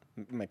wheel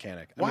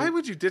mechanic. Why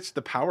would you ditch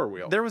the power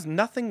wheel? There was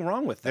nothing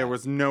wrong with that. There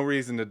was no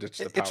reason to ditch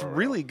the power wheel. It's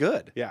really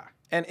good. Yeah.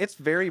 And it's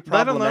very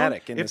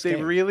problematic in this game. If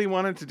they really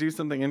wanted to do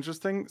something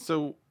interesting,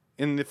 so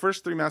in the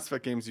first 3 Mass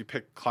Effect games, you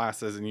pick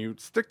classes and you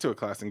stick to a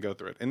class and go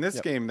through it. In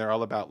this game, they're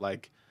all about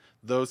like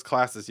those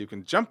classes you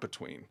can jump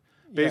between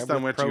based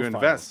on what you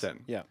invest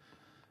in. Yeah.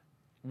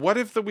 What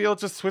if the wheel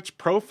just switched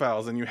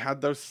profiles and you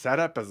had those set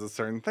up as a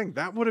certain thing?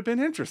 That would have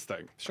been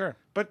interesting. Sure.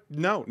 But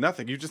no,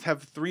 nothing. You just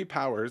have 3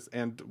 powers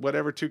and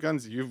whatever 2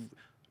 guns you've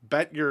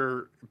bet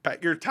your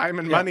time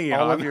and money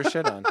all on. of your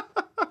shit on.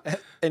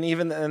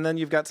 And then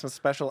you've got some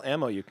special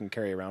ammo you can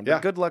carry around.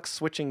 But good luck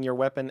switching your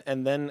weapon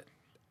and then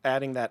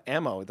adding that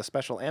ammo, the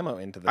special ammo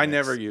into the mix. I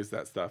never used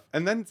that stuff.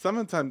 And then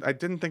sometimes I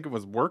didn't think it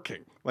was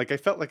working. Like I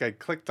felt like I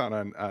clicked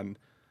on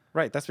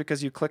Right, that's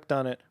because you clicked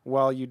on it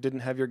while you didn't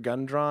have your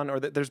gun drawn, or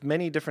there's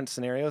many different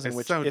scenarios in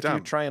which if you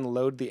try and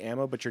load the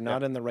ammo but you're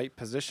not in the right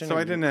position. So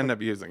I didn't end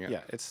up using it.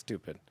 Yeah, it's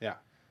stupid. Yeah.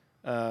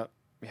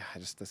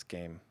 This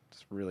game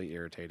is really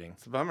irritating.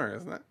 It's a bummer,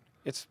 isn't it?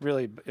 It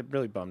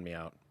really bummed me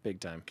out big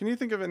time. Can you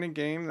think of any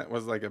game that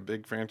was like a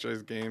big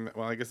franchise game?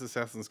 Well, I guess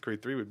Assassin's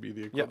Creed 3 would be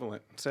the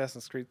equivalent. Yep.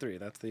 Assassin's Creed 3,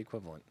 that's the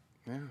equivalent.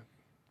 Yeah.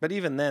 But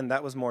even then,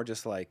 that was more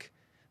just like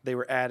they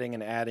were adding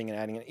and adding and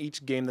adding, and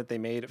each game that they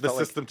made, the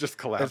system just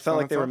collapsed. It felt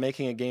like they were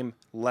making a game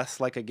less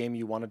like a game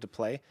you wanted to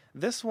play.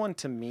 This one,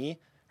 to me,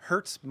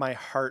 hurts my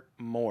heart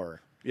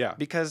more. Yeah.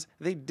 Because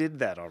they did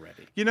that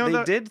already. You know,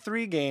 they did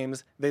 3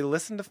 games. They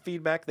listened to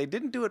feedback. They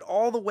didn't do it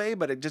all the way,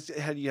 but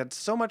you had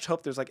so much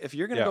hope. There's like, if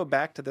you're going to go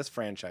back to this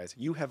franchise,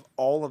 you have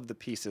all of the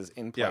pieces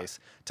in place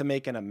to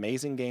make an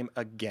amazing game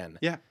again.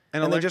 Yeah.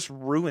 And they just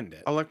ruined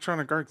it.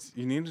 Electronic Arts,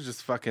 you need to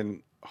just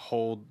fucking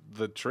hold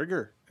the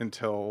trigger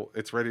until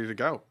it's ready to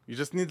go. You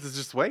just need to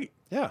just wait.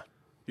 Yeah.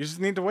 You just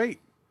need to wait.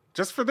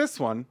 Just for this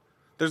one.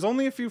 There's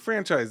only a few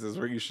franchises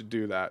where you should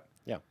do that.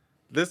 Yeah.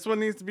 This one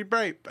needs to be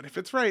right, but if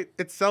it's right,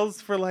 it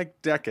sells for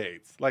like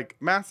decades. Like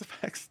Mass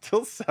Effect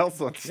still sells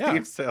on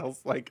Steam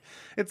sales. Like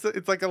it's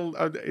like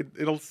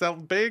it'll sell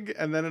big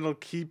and then it'll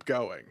keep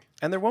going.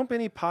 And there won't be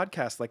any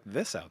podcasts like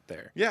this out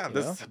there. Yeah,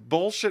 this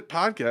bullshit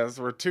podcast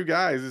where 2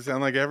 guys who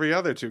sound like every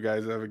other 2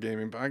 guys who have a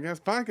gaming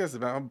podcast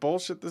about how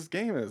bullshit this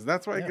game is.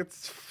 That's why it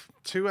gets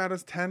 2 out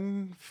of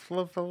 10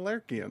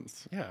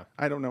 Flalerkians. Yeah.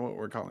 I don't know what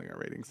we're calling our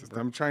rating system.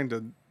 I'm trying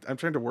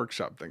to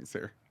workshop things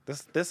here.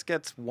 This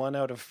gets 1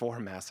 out of 4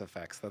 Mass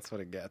Effects. That's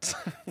what it gets.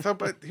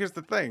 But here's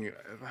the thing.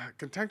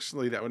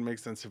 Contextually, that would make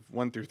sense if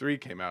 1 through 3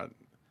 came out.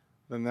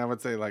 Then that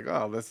would say like,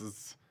 oh, this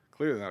is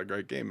clearly not a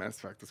great game. Mass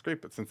Effect is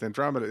great. But since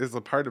Andromeda is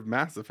a part of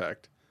Mass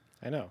Effect,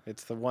 I know.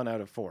 It's the 1 out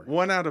of 4.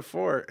 1 out of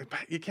 4. But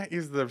you can't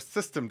use the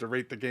system to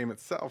rate the game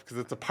itself because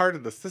it's a part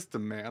of the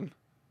system, man.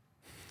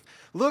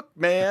 Look,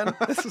 man,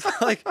 this is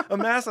like a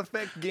Mass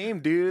Effect game,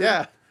 dude.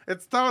 Yeah,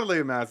 it's totally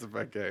a Mass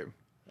Effect game.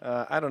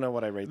 I don't know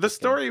what I rate The this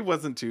game. story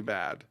wasn't too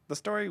bad. The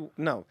story,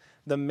 no.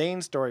 The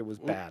main story was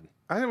bad.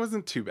 It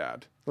wasn't too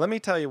bad. Let me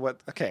tell you what.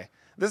 Okay,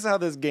 this is how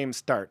this game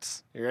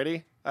starts. You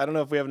ready? I don't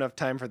know if we have enough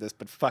time for this,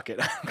 but fuck it.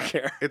 I don't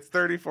care. It's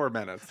 34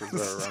 minutes.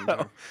 Is our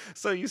runtime.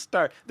 So you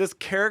start this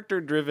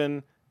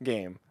character-driven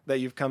game that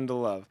you've come to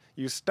love.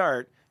 You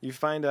start, you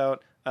find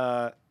out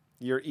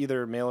you're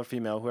either male or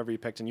female, whoever you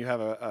picked, and you have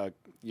a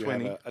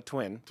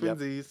twin.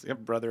 Twinsies. Yep.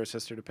 Brother or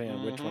sister, depending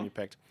on which one you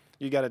picked.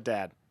 You got a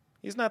dad.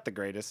 He's not the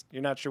greatest.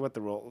 You're not sure what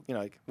the role,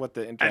 like what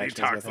the interaction is with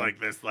him. And he talks like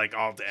this, like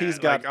all day. He's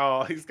got.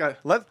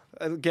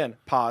 Again,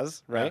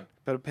 Pause. Right. Yeah.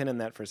 Put a pin in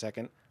that for a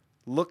second.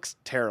 Looks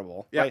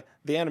terrible. Yeah. Like,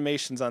 the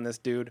animations on this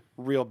dude,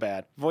 real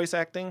bad. Voice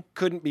acting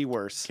couldn't be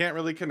worse. Can't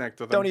really connect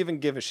with him. Don't even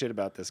give a shit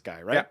about this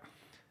guy, right? Yeah.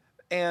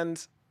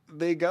 And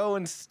they go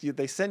and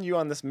they send you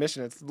on this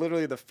mission. It's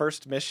literally the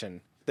first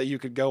mission that you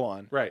could go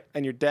on. Right.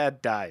 And your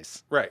dad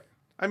dies. Right.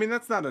 I mean,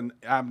 that's not an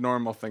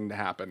abnormal thing to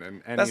happen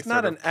in any That's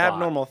not sort an of plot.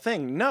 abnormal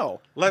thing,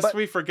 no. Lest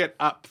we forget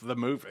Up, the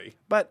movie.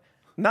 But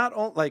not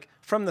only, like,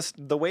 from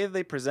the way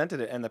they presented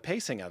it and the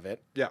pacing of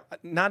it, Yeah.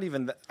 not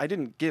even, I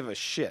didn't give a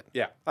shit.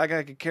 Yeah. Like,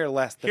 I could care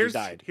less that he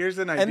died. Here's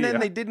an idea. And then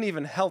they didn't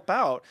even help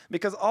out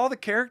because all the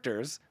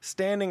characters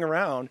standing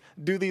around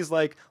do these,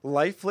 like,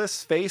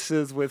 lifeless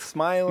faces with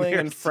smiling They're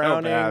and so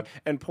frowning bad.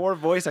 and poor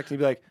voice acting. You'd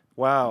be like,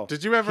 wow.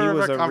 Did you ever he have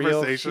was a real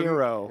conversation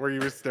hero. where you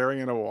were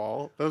staring at a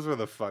wall? Those were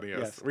the funniest.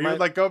 Yes, Where you would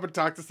like go up and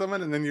talk to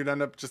someone, and then you'd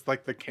end up just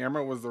like the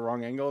camera was the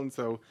wrong angle, and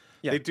so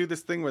Yeah. they do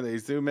this thing where they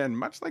zoom in,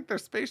 much like their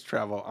space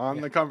travel,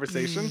 on the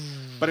conversation,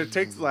 but it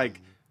takes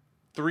like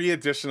 3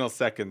 additional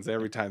seconds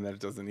every time that it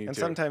doesn't need And to.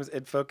 sometimes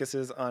it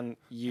focuses on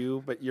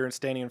you, but you're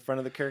standing in front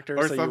of the character,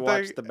 Or so you something,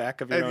 watch the back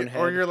of your own head.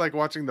 Or you're like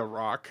watching The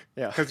Rock.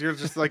 Yeah. Because you're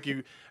just like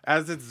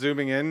as it's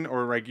zooming in,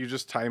 or like you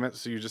just time it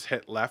so you just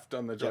hit left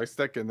on the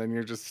joystick and then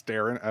you're just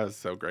staring. Oh, it's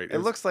so great. It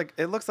looks like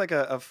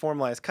a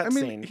formalized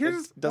cutscene.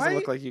 It doesn't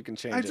look like you can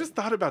change I it. just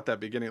thought about that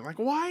beginning. Like,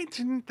 why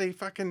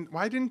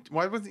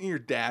wasn't your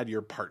dad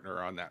your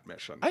partner on that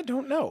mission? I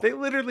don't know. They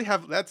literally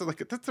have that's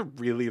a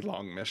really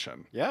long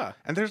mission. Yeah.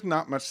 And there's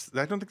not much.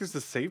 I don't think there's a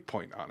save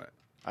point on it.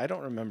 I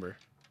don't remember.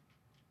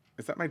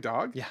 Is that my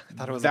dog? Yeah, I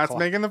thought it was. That's a clock.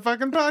 making the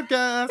fucking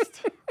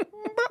podcast.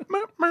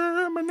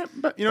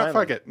 But you know what?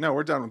 Fuck Finally. it. No,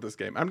 we're done with this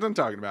game. I'm done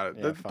talking about it.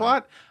 Yeah, The fine.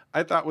 plot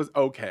I thought was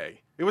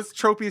okay. It was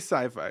tropey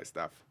sci-fi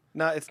stuff.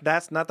 No,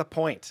 that's not the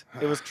point.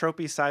 It was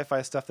tropey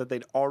sci-fi stuff that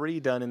they'd already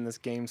done in this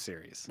game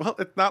series. Well,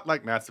 it's not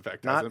like Mass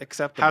Effect. Not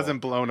acceptable.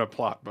 Hasn't blown a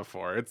plot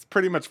before. It's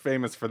pretty much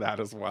famous for that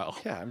as well.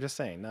 Yeah, I'm just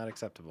saying, not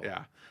acceptable.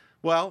 Yeah.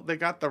 Well, they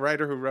got the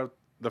writer who wrote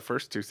the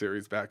first 2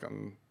 series back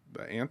on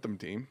the Anthem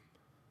team.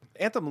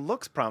 Anthem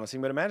looks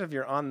promising, but imagine if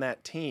you're on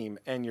that team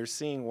and you're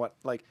seeing what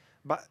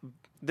but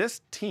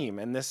this team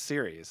and this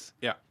series.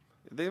 Yeah.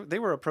 They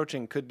were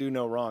approaching Could Do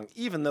No Wrong,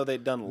 even though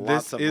they'd done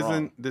lots of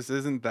wrong. This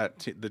isn't that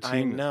the team.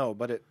 I know,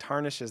 but it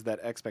tarnishes that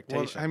Well,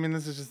 expectation. I mean,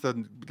 this is just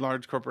a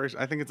large corporation.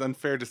 I think it's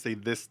unfair to say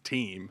this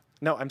team.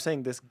 No, I'm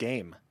saying this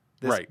game.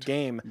 This Right.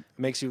 game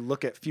makes you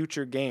look at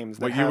future games.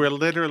 That What you were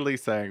literally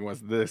saying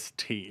was this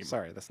team.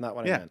 Sorry, that's not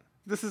what I Yeah. meant.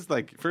 This is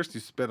like first you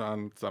spit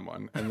on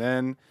someone, and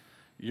then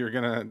you're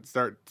gonna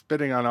start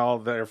spitting on all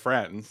their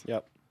friends.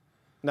 Yep.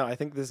 No, I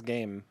think this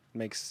game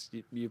makes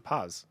you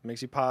pause.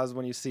 Makes you pause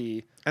when you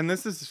see. And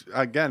this is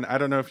again, I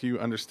don't know if you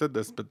understood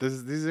this, but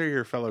these are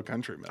your fellow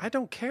countrymen. I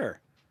don't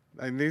care.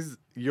 And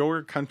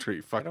your country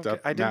I, fucked don't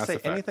up. care. I didn't Mass say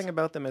Effect. anything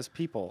about them as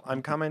people.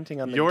 I'm commenting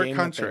on the Your game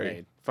that they country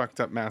made. fucked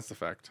up Mass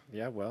Effect.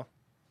 Yeah, well,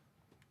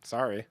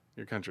 sorry.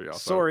 Your country also.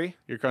 Sorry.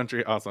 Your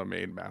country also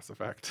made Mass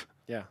Effect,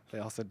 Yeah, they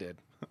also did.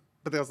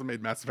 but they also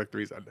made Mass Effect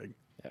 3's ending.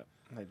 Yeah,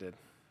 they did.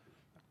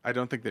 I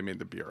don't think they made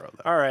the Bureau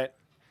though. All right.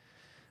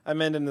 I'm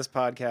ending this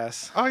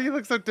podcast. Oh, you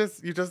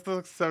just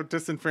look so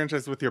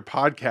disenfranchised with your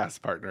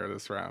podcast partner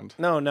this round.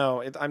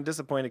 No, I'm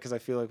disappointed because I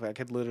feel like I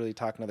could literally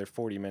talk another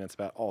 40 minutes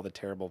about all the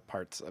terrible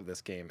parts of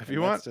this game. If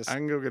you want, I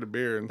can go get a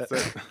beer and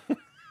sit.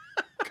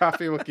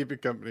 Coffee will keep you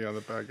company on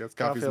the podcast.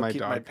 Coffee's will my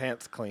keep dog. my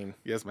pants clean.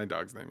 Yes, my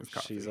dog's name is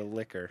Coffee. She's a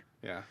licker.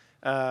 Yeah.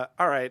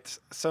 All right.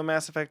 So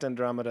Mass Effect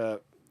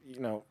Andromeda,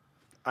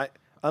 I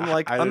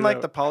unlike don't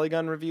know. the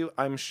Polygon review,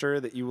 I'm sure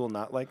that you will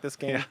not like this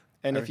game. Yeah.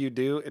 And if you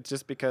do, it's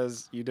just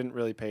because you didn't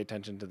really pay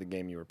attention to the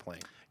game you were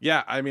playing.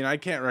 Yeah, I mean, I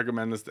can't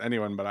recommend this to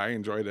anyone, but I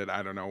enjoyed it.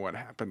 I don't know what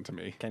happened to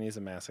me. Kenny's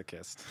a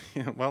masochist.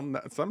 Yeah,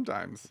 well,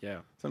 sometimes. Yeah.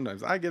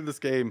 Sometimes. I give this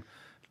game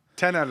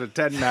 10 out of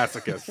 10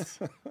 masochists.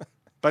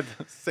 But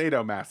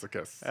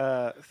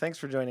sadomasochists. Thanks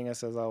for joining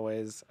us as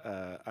always.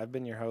 I've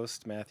been your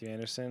host, Matthew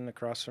Anderson.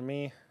 Across from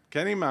me,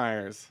 Kenny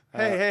Myers.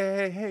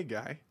 Hey,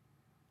 guy.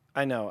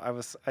 I know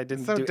I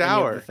didn't So do any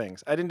dour. of the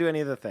things. I didn't do any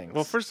of the things.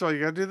 Well, first of all, you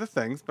got to do the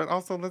things, but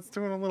also let's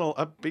do it a little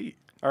upbeat.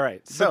 all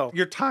right. So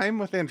Your time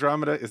with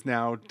Andromeda is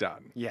now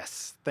done.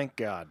 yes, thank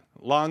God.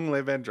 Long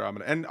live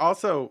Andromeda. And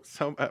also,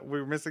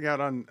 we're missing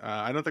out on,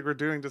 I don't think we're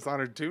doing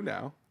Dishonored 2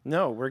 now.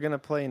 No, we're gonna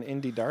play an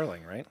indie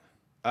darling, right?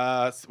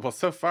 Well,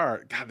 so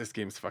far, God, this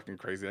game's fucking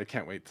crazy. I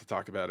can't wait to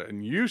talk about it.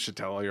 And you should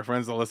tell all your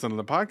friends to listen to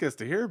the podcast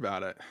to hear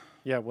about it.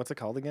 Yeah, what's it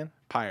called again?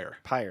 Pyre.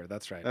 Pyre,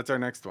 that's right. That's our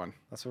next one.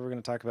 That's what we're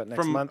going to talk about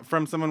next month.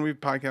 From someone we've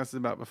podcasted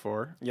about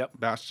before. Yep.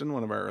 Bastion,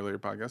 one of our earlier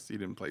podcasts. You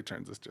didn't play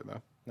Transistor,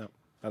 though. No,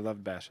 I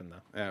loved Bastion,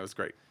 though. Yeah, it was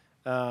great.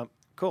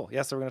 Cool.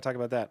 Yeah, so we're going to talk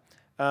about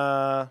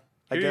that.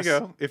 Here you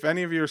go. If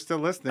any of you are still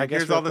listening,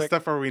 here's all the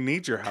stuff where we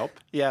need your help.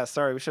 Yeah,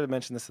 sorry. We should have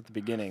mentioned this at the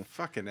beginning.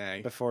 Fucking A.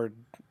 Before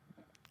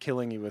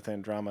killing you with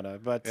Andromeda.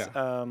 But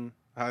yeah.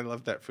 I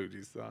love that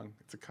Fuji song.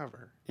 It's a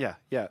cover. Yeah.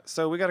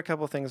 So we got a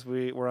couple of things.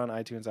 We're on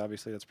iTunes,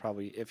 obviously. That's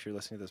probably, if you're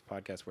listening to this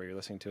podcast where you're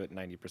listening to it,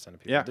 90%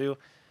 of people do.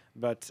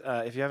 But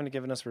if you haven't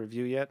given us a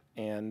review yet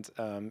and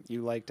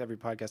you liked every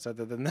podcast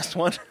other than this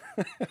one,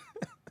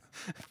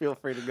 feel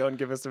free to go and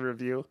give us a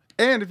review.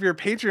 And if you're a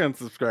Patreon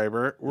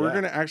subscriber, we're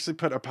going to actually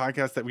put a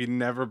podcast that we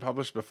never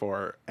published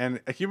before.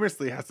 And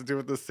humorously has to do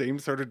with the same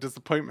sort of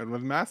disappointment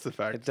with Mass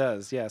Effect. It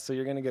does, yeah. So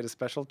you're going to get a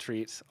special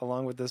treat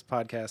along with this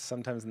podcast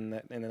sometimes in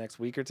the next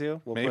week or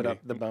two. We'll put up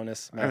the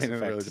bonus Mass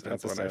Effect it really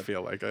depends episode. when I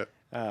feel like it.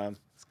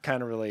 It's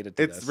kind of related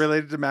to this. It's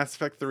related to Mass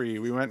Effect 3.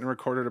 We went and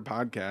recorded a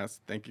podcast.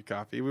 Thank you,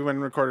 Coffee. We went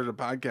and recorded a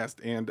podcast,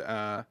 and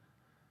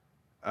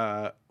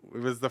it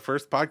was the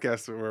first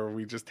podcast where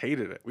we just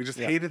hated it. We just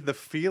hated the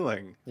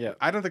feeling. Yeah.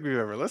 I don't think we've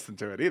ever listened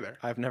to it either.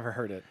 I've never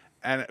heard it.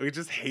 And we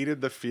just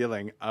hated the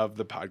feeling of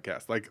the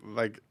podcast.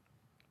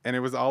 And it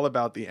was all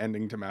about the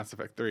ending to Mass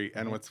Effect 3. Mm-hmm.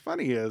 And what's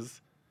funny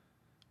is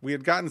we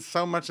had gotten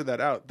so much of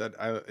that out that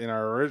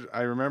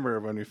I remember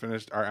when we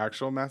finished our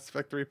actual Mass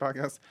Effect 3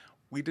 podcast,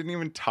 we didn't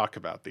even talk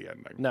about the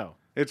ending. No.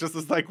 It just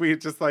was like we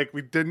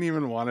didn't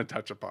even want to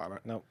touch upon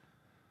it. Nope.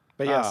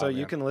 But yeah, so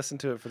you can listen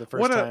to it for the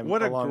first time.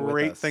 What a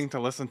great thing to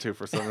listen to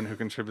for someone who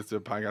contributes to a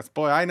podcast.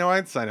 Boy, I know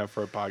I'd sign up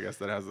for a podcast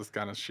that has this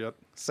kind of shit.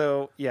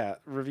 So yeah,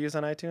 reviews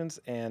on iTunes,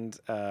 and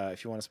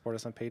if you want to support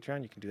us on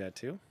Patreon, you can do that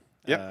too.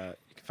 Yep.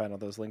 You can find all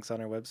those links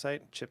on our website,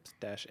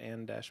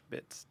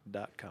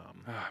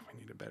 chips-and-bits.com. We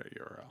need a better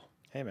URL.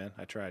 Hey man,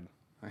 I tried.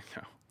 I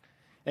know.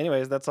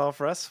 Anyways, that's all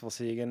for us. We'll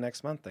see you again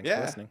next month. Thanks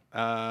for listening.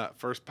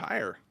 First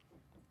Pyre.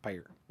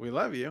 Pyre. We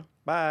love you.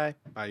 Bye.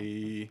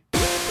 Bye.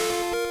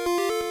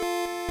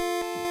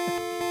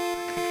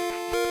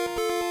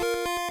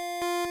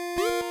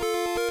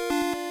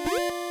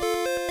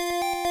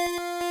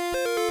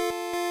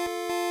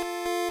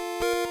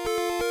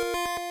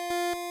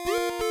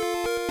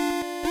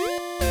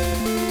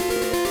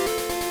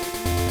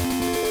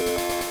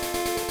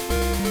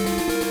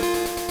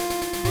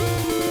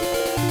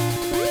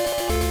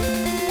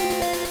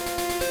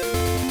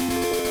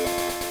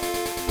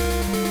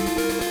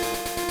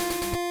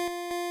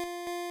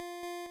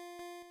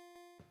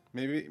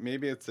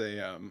 Maybe it's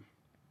a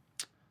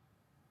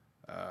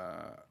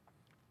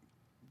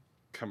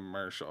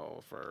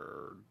commercial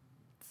for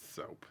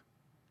soap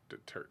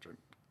detergent.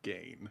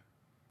 Gain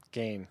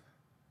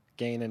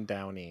and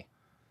Downy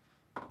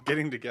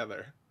getting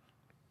together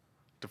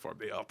to form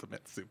the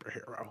ultimate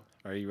superhero.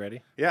 Are you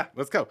ready? Yeah,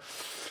 let's go.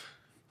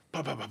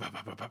 Ba, ba, ba, ba,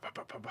 ba, ba, ba,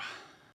 ba, ba, ba.